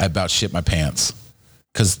about shit my pants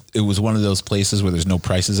because it was one of those places where there's no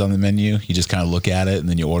prices on the menu. You just kind of look at it and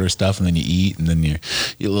then you order stuff and then you eat and then you're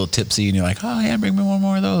a little tipsy and you're like, oh yeah, bring me one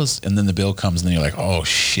more of those. And then the bill comes and then you're like, oh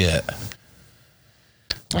shit.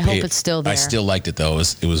 I hope it's still there. I still liked it though. It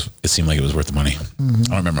seemed like it was worth the money. Mm-hmm.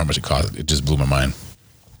 I don't remember how much it cost. It just blew my mind.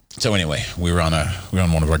 So anyway, we were on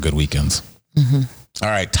one of our good weekends. Mm-hmm. All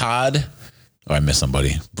right, Todd. Oh, I missed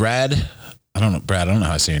somebody. Brad. I don't know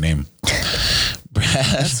how to say your name. Brad.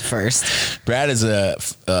 That's first. Brad is a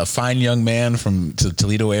fine young man from the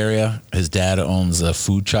Toledo area. His dad owns a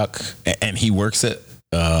food truck, and he works it.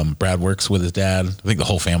 Brad works with his dad. I think the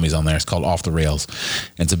whole family's on there. It's called Off the Rails.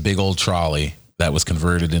 And it's a big old trolley that was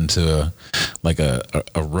converted into a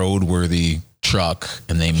roadworthy truck,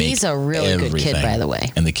 and they make He's a really good kid, by the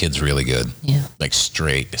way. And the kid's really good. Yeah. Like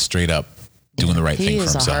straight up doing the right thing for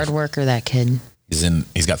himself. He is a hard worker, that kid.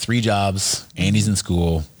 He's got 3 jobs and he's in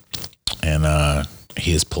school and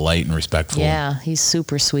He is polite and respectful. Yeah, he's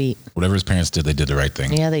super sweet. Whatever his parents did, they did the right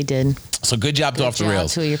thing. Yeah, they did. So good job to Off the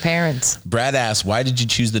Rails. To your parents. Brad asked, why did you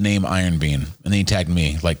choose the name Iron Bean? And then he tagged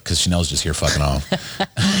me, like, because Chanel's just here fucking off.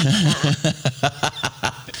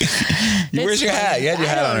 Where's your hat? You had your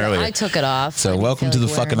hat on earlier. I took it off. So welcome to the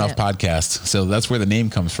Fucking Off podcast. So that's where the name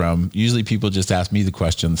comes from. Usually people just ask me the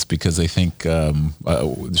questions because they think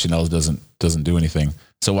Chanel doesn't do anything.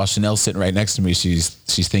 So while Chanel's sitting right next to me, she's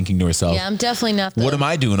thinking to herself, yeah, I'm definitely not what am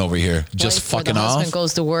I doing over here? Just fucking off? Husband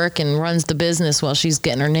goes to work and runs the business while she's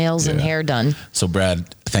getting her nails and hair done. So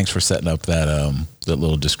Brad, thanks for setting up that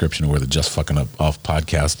little description of where the Just Fucking Off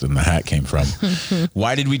podcast and the hat came from.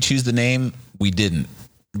 Why did we choose the name? We didn't.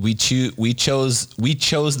 We chose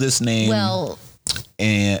this name. Well,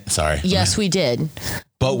 and sorry. Yes, we did.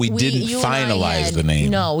 But we didn't finalize the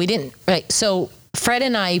name. No, we didn't. Right. So Fred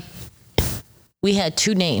and I, we had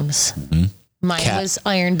two names. Mm-hmm. Mine was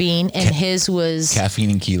Iron Bean and his was Caffeine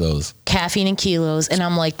and Kilos. Caffeine and Kilos. And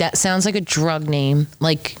I'm like, that sounds like a drug name.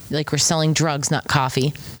 Like we're selling drugs, not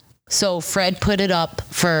coffee. So Fred put it up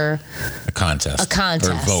for a contest.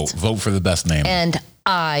 Or vote for the best name. And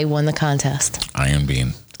I won the contest. Iron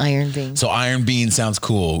Bean. So Iron Bean sounds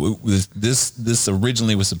cool. This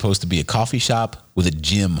originally was supposed to be a coffee shop with a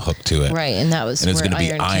gym hooked to it. Right, and that was it's going to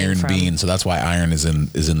be Iron Bean. So that's why iron is in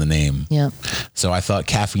the name. Yep. So I thought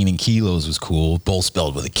Caffeine and Kilos was cool, both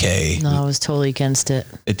spelled with a K. No, I was totally against it.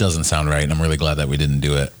 It doesn't sound right, and I'm really glad that we didn't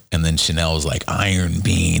do it. And then Chanel was like, Iron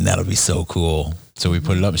Bean, that'll be so cool. So we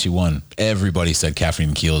put it up and she won. Everybody said Caffeine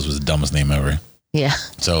and Kilos was the dumbest name ever. Yeah.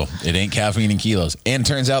 So it ain't Caffeine and Kilos. And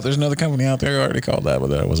turns out there's another company out there who already called that, but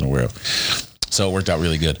that I wasn't aware of. So it worked out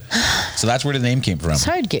really good. So that's where the name came from. It's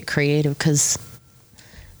hard to get creative because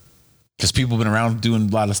people have been around doing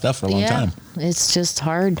a lot of stuff for a long time. It's just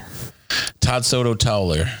hard. Todd Soto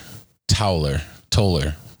Toller.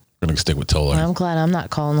 We're going to stick with Toller. I'm glad I'm not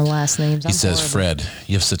calling the last names. He says, Fred,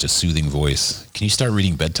 you have such a soothing voice. Can you start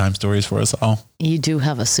reading bedtime stories for us all? You do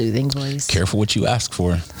have a soothing voice. Careful what you ask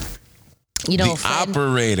for. You know, Fred,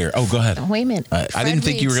 operator. Oh, go ahead. Wait a minute. I didn't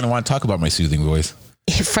think you were going to want to talk about my soothing voice.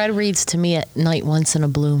 Fred reads to me at night once in a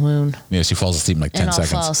blue moon. Yeah, she falls asleep in like 10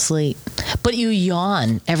 seconds. I'll fall asleep. But you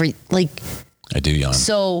yawn I do yawn.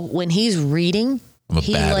 So when he's reading, I'm a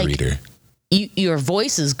bad reader. Your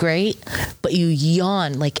voice is great, but you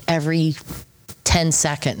yawn like every 10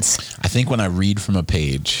 seconds. I think when I read from a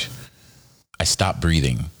page, I stop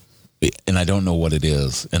breathing. And I don't know what it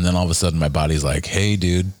is. And then all of a sudden my body's like, hey,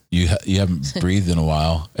 dude, you haven't breathed in a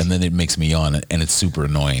while. And then it makes me yawn. And it's super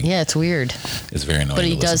annoying. Yeah, it's weird. It's very annoying. But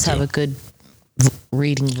he does have a good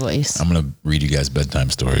reading voice. I'm going to read you guys bedtime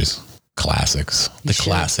stories. Classics.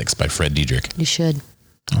 Classics by Fred Diedrich. You should.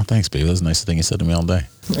 Oh, thanks, baby. That's the nicest thing you said to me all day.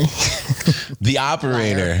 The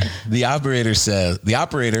operator. Do you know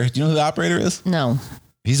who the operator is? No.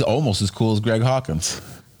 He's almost as cool as Greg Hawkins.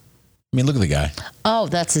 I mean, look at the guy. Oh,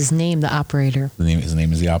 that's his name, the operator. His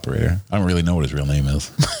name is the operator. I don't really know what his real name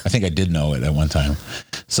is. I think I did know it at one time.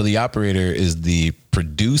 So the operator is the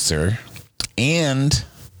producer and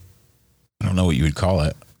I don't know what you would call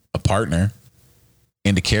it, a partner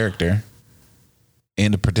and a character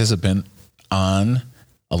and a participant on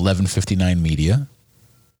 1159 Media,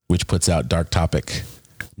 which puts out Dark Topic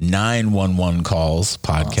 911 Calls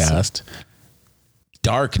podcast. Awesome.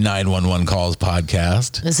 Dark 911 Calls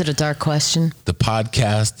podcast. Is it a dark question? The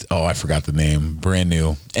podcast. Oh, I forgot the name. Brand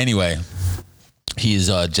new. Anyway, he's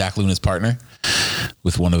Jack Luna's partner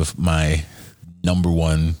with one of my number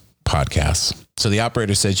one podcasts. So the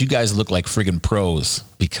operator says, you guys look like friggin' pros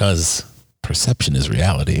because perception is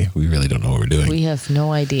reality. We really don't know what we're doing. We have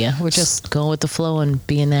no idea. We're just going with the flow and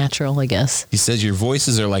being natural, I guess. He says, your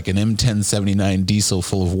voices are like an M1079 diesel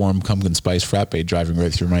full of warm pumpkin spice frappe driving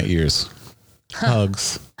right through my ears.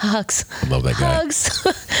 Hugs. I love that guy. Hugs.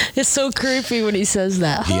 It's so creepy when he says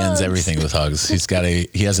that. He ends everything with hugs.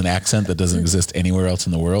 He has an accent that doesn't exist anywhere else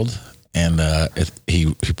in the world, and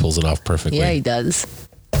he pulls it off perfectly. Yeah, he does.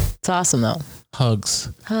 It's awesome though. Hugs.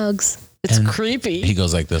 It's creepy. He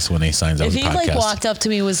goes like this when he signs up If the podcast. If he walked up to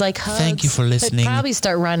me and was like, hugs, thank you for listening. I'd probably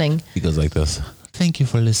start running. He goes like this. Thank you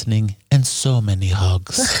for listening and so many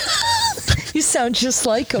hugs. You sound just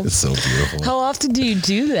like him. It's so beautiful. How often do you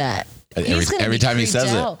do that? Every time he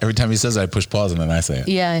says it, I push pause and then I say it.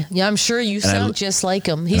 Yeah, I'm sure you sound just like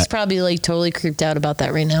him. He's probably like totally creeped out about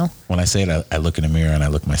that right now. When I say it, I look in the mirror and I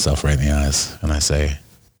look myself right in the eyes and I say,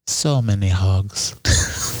 so many hugs.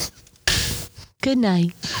 Good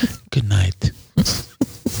night. Good night.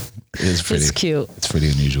 It's pretty. It's cute. It's pretty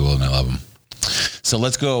unusual and I love him. So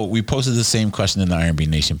let's go. We posted the same question in the Iron Bean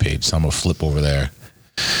Nation page. So I'm going to flip over there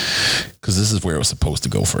because this is where it was supposed to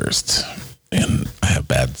go first. And I have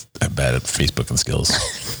bad bad at Facebooking skills.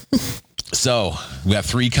 So we got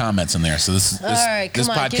 3 comments in there. So this All right, come this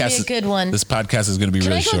on, podcast give me a good one. This podcast is going to be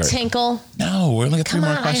really Can I go short. tinkle? No, we're only got 3 Come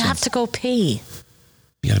more on, questions. I have to go pee.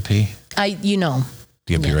 You got to pee? Do you got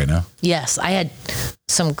to pee right now? Yes, I had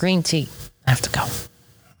some green tea. I have to go.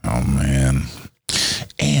 Oh man.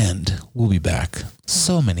 And we'll be back.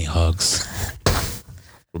 So many hugs.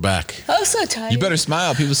 We're back. I'm so tired. You better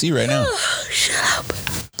smile. People see you right now. Shut up.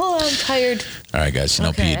 Oh, I'm tired. All right, guys.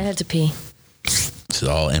 Chanel Okay, peed. I had to pee. It's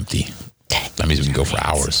all empty. That means we can go for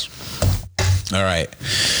hours. All right.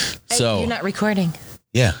 So You're not recording.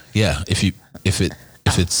 yeah. If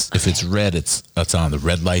it's red, it's on. The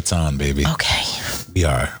red light's on, baby. Okay. We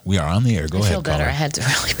are on the air. Go I ahead. feel better. caller. I had to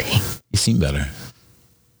really pee. You seem better.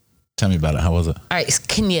 Tell me about it. How was it? All right,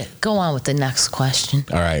 can you go on with the next question?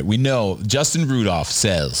 All right. We know Justin Rudolph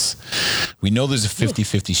says, we know there's a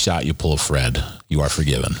 50-50 shot you pull a Fred. You are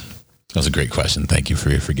forgiven. That was a great question. Thank you for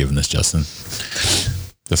your forgiveness, Justin.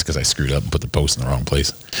 That's because I screwed up and put the post in the wrong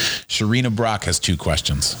place. Sharina Brock has 2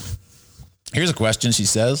 questions. Here's a question. She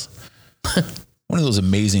says, one of those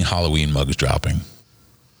amazing Halloween mugs dropping.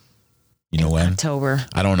 You know when? October.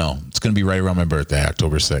 I don't know. It's going to be right around my birthday,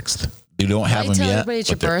 October 6th. You don't have them Tell yet. everybody it's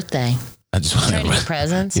your but they're- birthday. I just want Trying to get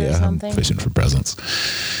presents or something? I'm fishing for presents.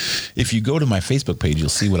 If you go to my Facebook page, you'll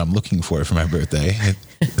see what I'm looking for my birthday.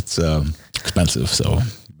 It's expensive, so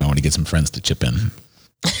I want to get some friends to chip in.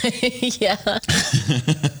 Yeah.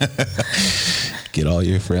 Get all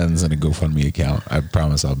your friends in a GoFundMe account. I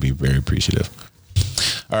promise I'll be very appreciative.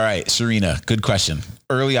 All right, Serena, good question.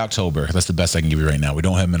 Early October, that's the best I can give you right now. We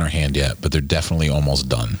don't have them in our hand yet, but they're definitely almost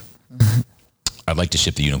done. I'd like to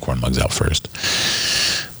ship the unicorn mugs out first.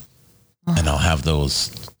 And I'll have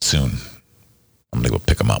those soon. I'm going to go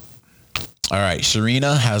pick them up. All right.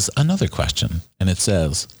 Sharina has another question. And it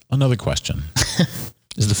says, another question.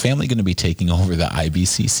 Is the family going to be taking over the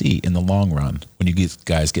IBCC in the long run when you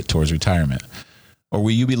guys get towards retirement? Or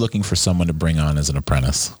will you be looking for someone to bring on as an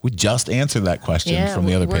apprentice? We just answered that question from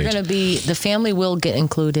the other page. We're going to be, the family will get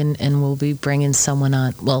included and we'll be bringing someone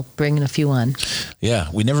on. Well, bringing a few on. Yeah,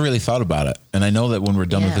 we never really thought about it. And I know that when we're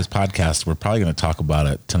done with this podcast, we're probably going to talk about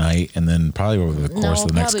it tonight and then probably over the course of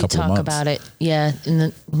the next couple of months. Talk about it. Yeah, in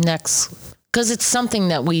the next, because it's something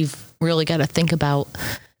that we've really got to think about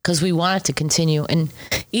because we want it to continue. And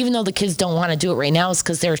even though the kids don't want to do it right now, it's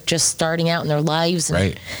because they're just starting out in their lives. And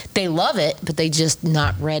right. They love it, but they just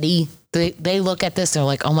not ready. They look at this, they're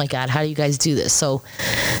like, oh my God, how do you guys do this? So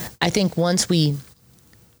I think once when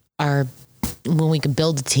we can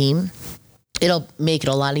build a team, it'll make it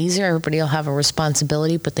a lot easier. Everybody will have a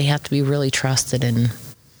responsibility, but they have to be really trusted in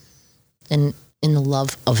the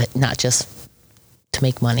love of it, not just to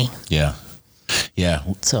make money. Yeah. Yeah.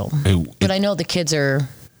 So, but I know the kids are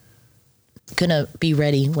gonna be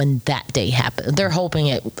ready when that day happens. They're hoping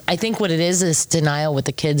it. I think what it is denial with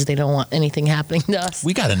the kids. They don't want anything happening to us.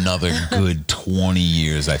 We got another good 20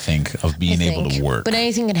 years, I think, of being able to work. But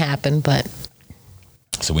anything can happen. But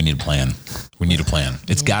so we need a plan. We need a plan.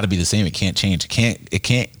 It's got to be the same. It can't change. It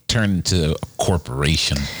can't turn into a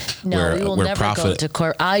corporation. No, we will never go to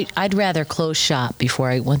corp. I'd rather close shop before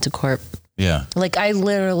I went to corp. Yeah. Like I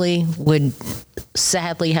literally would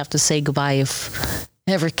sadly have to say goodbye if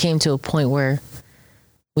ever came to a point where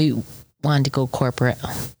we wanted to go corporate.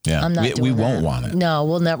 Yeah. I'm not we won't want it. No,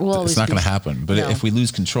 we'll never. We'll it's not going to happen. But if we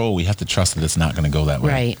lose control, we have to trust that it's not going to go that way.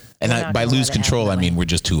 Right. And by lose control, I mean we're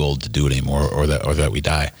just too old to do it anymore, or that we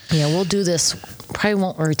die. Yeah, we'll do this. Probably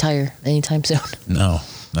won't retire anytime soon. No.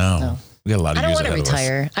 We got a lot of years ahead of us. I don't want to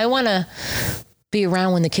retire. I want to be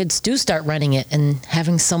around when the kids do start running it and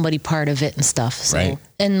having somebody part of it and stuff. So, right.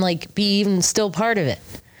 And like be even still part of it.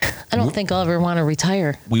 I don't think I'll ever want to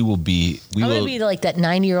retire. We will be. I'm going to be like that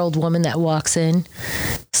 90-year-old woman that walks in,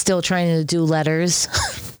 still trying to do letters.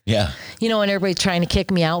 Yeah. You know, and everybody's trying to kick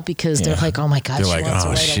me out because they're like, oh my God, they're she like, wants to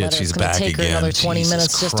write shit, a letter. she's It's going to take her another 20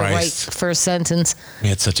 minutes just to write first sentence. We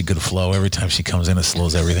had such a good flow. Every time she comes in, it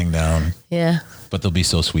slows everything down. Yeah. But they'll be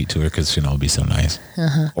so sweet to her because, it'll be so nice.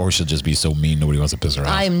 Uh-huh. Or she'll just be so mean, nobody wants to piss her off.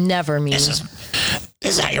 I'm never mean. This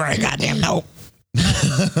is how you write a goddamn note.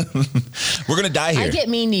 We're going to die here. I get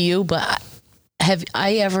mean to you, but have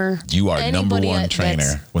I ever... You are number one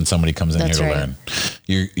trainer when somebody comes in here to learn.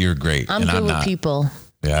 You're great. I'm good with people.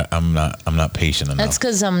 Yeah, I'm not patient enough. That's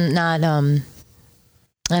because I'm not,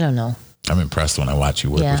 I don't know. I'm impressed when I watch you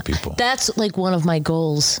work with people. That's like one of my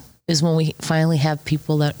goals is when we finally have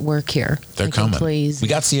people that work here. They're like coming. Employees. We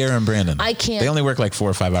got Sierra and Brandon. They only work like 4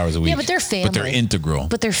 or 5 hours a week. Yeah, but they're family. But they're integral.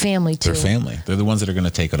 But they're family too. They're family. They're the ones that are going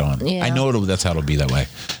to take it on. Yeah. I know that's how it'll be that way.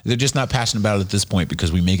 They're just not passionate about it at this point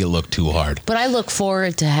because we make it look too hard. But I look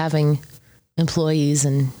forward to having employees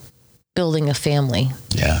and building a family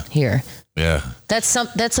Yeah. here. Yeah. That's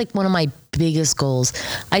like one of my biggest goals.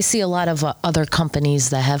 I see a lot of other companies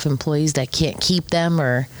that have employees that can't keep them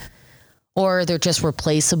or they're just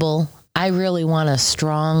replaceable. I really want a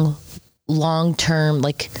strong, long-term,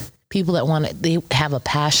 like people that they have a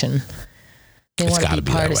passion. They want to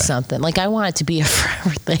be part of something. Like I want it to be a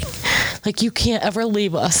forever thing. Like you can't ever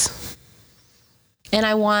leave us. And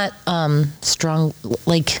I want strong,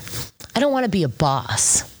 like I don't want to be a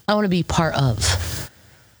boss. I want to be part of.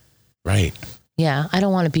 Right. Yeah, I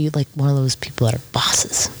don't want to be like one of those people that are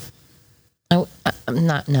bosses. I'm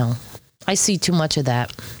not, no. I see too much of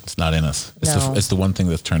that. It's not in us. No. It's the one thing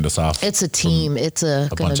that's turned us off. It's a team. It's a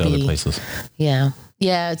bunch of other places. Yeah.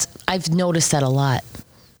 Yeah, I've noticed that a lot.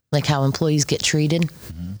 Like how employees get treated.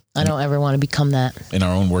 Mm-hmm. I don't ever want to become that. In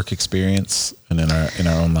our own work experience and in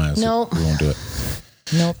our own lives. No. We won't do it.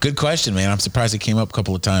 No. Good question, man. I'm surprised it came up a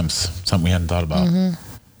couple of times. Something we hadn't thought about. Mm-hmm.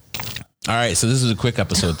 All right, so this is a quick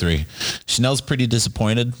episode 3. Chanel's pretty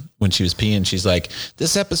disappointed when she was peeing. She's like,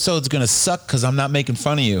 this episode's going to suck because I'm not making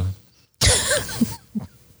fun of you.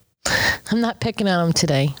 I'm not picking on him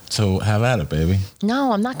today. So have at it, baby.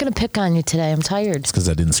 No, I'm not going to pick on you today. I'm tired. It's because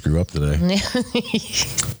I didn't screw up today.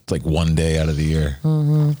 It's like one day out of the year.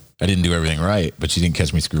 Mm-hmm. I didn't do everything right, but she didn't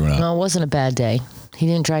catch me screwing up. No, it wasn't a bad day. He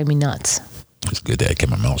didn't drive me nuts. It's a good day. I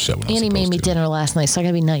kept my mouth shut when I was And he made me to. Dinner last night, so I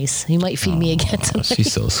gotta be nice. He might feed me again tonight.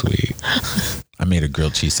 She's so sweet. I made her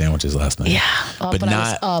grilled cheese sandwiches last night. Yeah, but I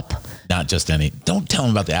was up. Not just any. Don't tell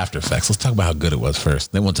them about the after effects. Let's talk about how good it was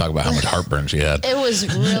first. Then we'll talk about how much heartburn she had. It was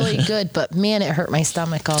really good, but man, it hurt my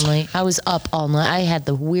stomach all night. I was up all night. I had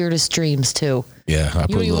the weirdest dreams too. Yeah, you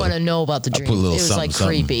don't even want to know about the dream. It was like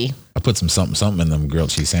creepy. I put some something in them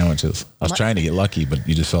grilled cheese sandwiches. I was trying to get lucky, but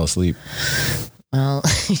you just fell asleep. Well,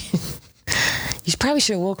 you probably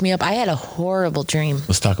should have woke me up. I had a horrible dream.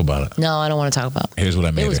 Let's talk about it. No, I don't want to talk about it. Here's what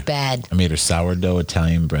I made her. It was bad. I made her sourdough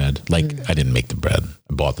Italian bread. Like, I didn't make the bread.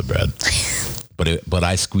 I bought the bread. But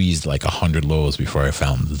I squeezed like 100 loaves before I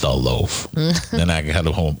found the loaf. Then I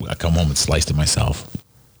come home and sliced it myself.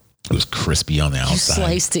 It was crispy on the outside. You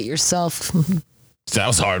sliced it yourself. That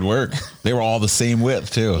was hard work. They were all the same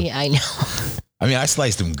width too. Yeah, I know. I mean, I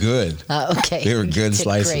sliced them good. Okay. They were good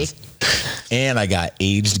slices. Great. And I got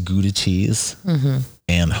aged Gouda cheese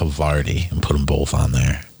and Havarti and put them both on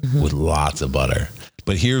there with lots of butter.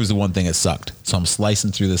 But here's the one thing that sucked. So I'm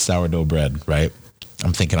slicing through this sourdough bread, right?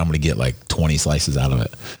 I'm thinking I'm going to get like 20 slices out of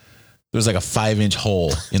it. There's like a 5-inch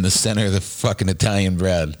hole in the center of the fucking Italian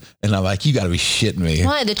bread. And I'm like, you got to be shitting me.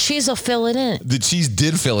 Why? The cheese will fill it in. The cheese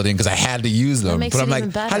did fill it in because I had to use them. But I'm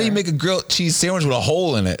like, how do you make a grilled cheese sandwich with a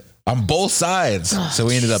hole in it on both sides? Oh, so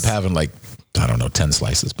we ended up having like, I don't know, 10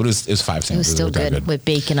 slices. But it was 5 sandwiches. It was still good with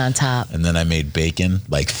bacon on top. And then I made bacon,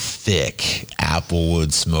 like thick,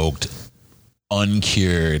 applewood smoked,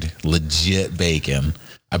 uncured, legit bacon.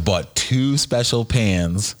 I bought 2 special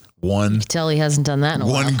pans. One. Tell he hasn't done that in a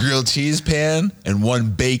while. One grilled cheese pan and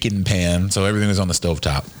one bacon pan. So everything was on the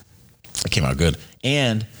stovetop. It came out good.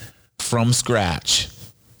 And from scratch,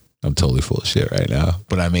 I'm totally full of shit right now,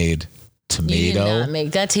 but I made tomato. You did not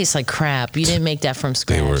make that. Tastes like crap. You didn't make that from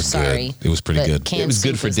scratch. They were Sorry. good. It was pretty good. It was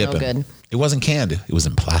good for dipping. No good. It wasn't canned. It was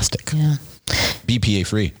in plastic. Yeah. BPA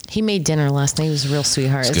free. He made dinner last night. He was a real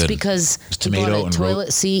sweetheart. It's because tomato and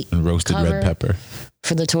toilet seat and roasted red pepper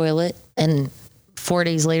for the toilet, and 4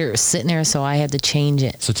 days later it was sitting there, so I had to change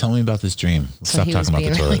it. So tell me about this dream. Stop talking about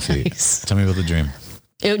the toilet seat. Nice. Tell me about the dream.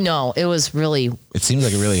 It was really. It seems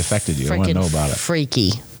like it really affected you. I want to know about it.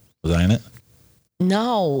 Freaky. Was I in it?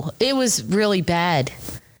 No, it was really bad.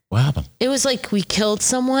 What happened? It was like we killed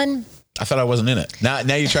someone. I thought I wasn't in it. Now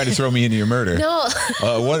you tried to throw me into your murder. No.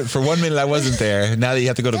 For 1 minute I wasn't there. Now that you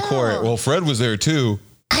have to go to court. Well, Fred was there too.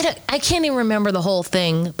 I can't even remember the whole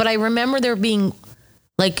thing, but I remember there being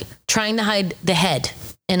like trying to hide the head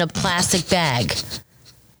in a plastic bag,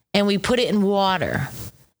 and we put it in water,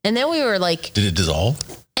 and then we were like, did it dissolve?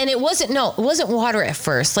 And it wasn't water at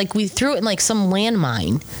first. Like we threw it in like some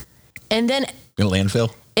landmine, and then in a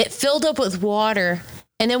landfill. It filled up with water,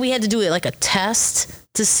 and then we had to do it like a test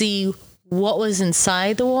to see what was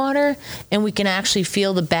inside the water, and we can actually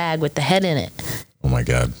feel the bag with the head in it. Oh my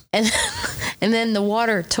God. And then the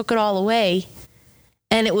water took it all away,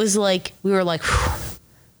 and it was like, we were like, whew,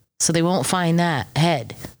 so they won't find that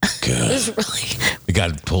head. Good. It was really... We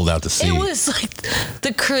got pulled out to sea. It was like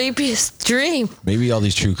the creepiest dream. Maybe all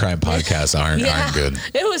these true crime podcasts aren't good.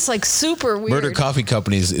 It was like super weird. Murder Coffee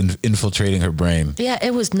Company's infiltrating her brain. Yeah,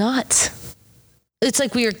 it was nuts. It's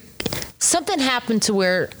like something happened to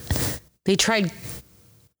where they tried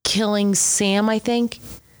killing Sam, I think.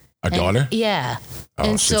 Our daughter? Yeah. Oh,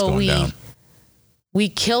 and so down. we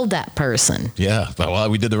killed that person. Yeah. Well,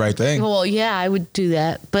 we did the right thing. Well, yeah, I would do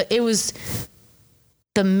that. But it was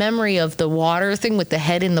the memory of the water thing with the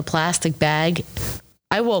head in the plastic bag.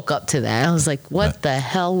 I woke up to that. I was like, what the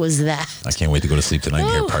hell was that? I can't wait to go to sleep tonight and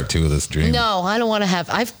hear part 2 of this dream. No, I don't want to have.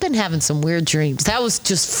 I've been having some weird dreams. That was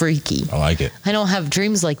just freaky. I like it. I don't have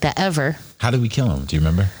dreams like that ever. How did we kill him? Do you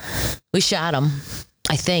remember? We shot him,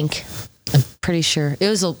 I think. I'm pretty sure. It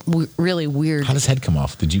was a really weird. How does his head come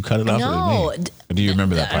off? Did you cut it off? No. Or do you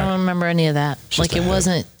remember that part? I don't remember any of that. Like it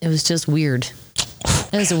wasn't, it was just weird.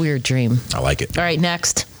 It was a weird dream. I like it. All right,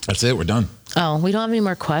 next. That's it. We're done. Oh, we don't have any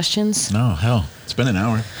more questions? No, hell. It's been an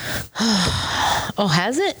hour. Oh,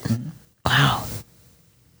 has it? Mm-hmm. Wow.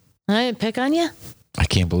 I didn't pick on you? I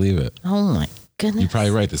can't believe it. Oh, my goodness. You're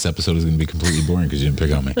probably right. This episode is going to be completely boring because you didn't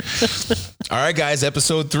pick on me. All right, guys.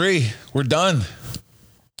 Episode 3. We're done.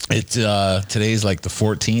 It's today's like the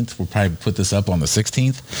 14th. We'll probably put this up on the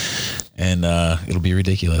 16th. And it'll be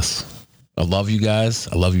ridiculous. I love you guys.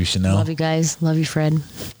 I love you, Chanel. Love you guys. Love you, Fred. Why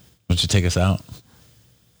don't you take us out?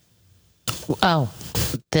 Oh,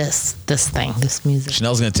 this thing, this music.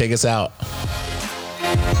 Chanel's going to take us out.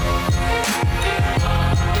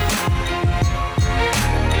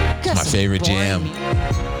 My favorite jam.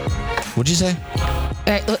 What'd you say? All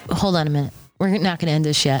right, hold on a minute. We're not going to end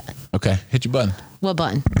this yet. Okay, hit your button. What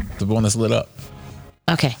button? The one that's lit up.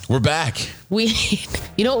 Okay. We're back. You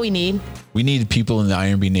know what we need? We need people in the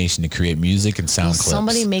Iron Bee Nation to create music and sound clips.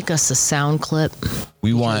 Somebody make us a sound clip.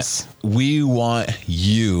 We want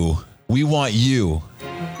you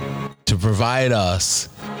to provide us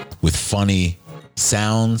with funny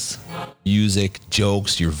sounds, music,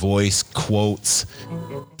 jokes, your voice, quotes,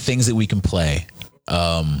 things that we can play.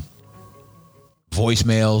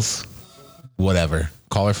 Voicemails, whatever.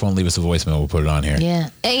 Call our phone, leave us a voicemail. We'll put it on here. Yeah.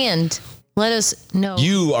 And let us know.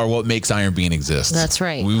 You are what makes Iron Bean exist. That's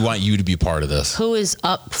right. We want you to be part of this. Who is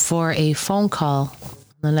up for a phone call?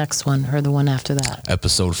 The next one or the one after that.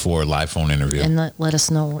 Episode 4, live phone interview. And let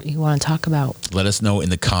us know what you want to talk about. Let us know in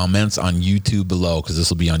the comments on YouTube below, because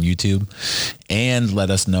this will be on YouTube. And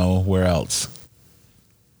let us know where else.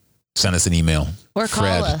 Send us an email. Or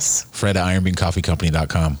call us. Fred at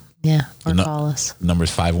ironbeancoffeecompany.com. Yeah, or call us. Number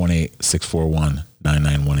is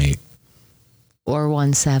 518-641-9918.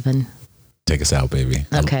 Or 17. Take us out, baby.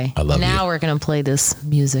 Okay. I love you. Now we're going to play this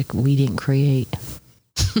music we didn't create.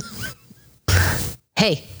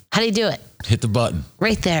 Hey, how do you do it? Hit the button.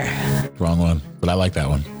 Right there. Wrong one, but I like that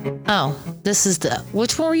one. Oh, this is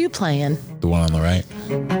which one were you playing? The one on the right.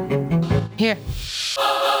 Here.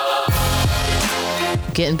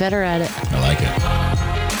 Getting better at it. I like it.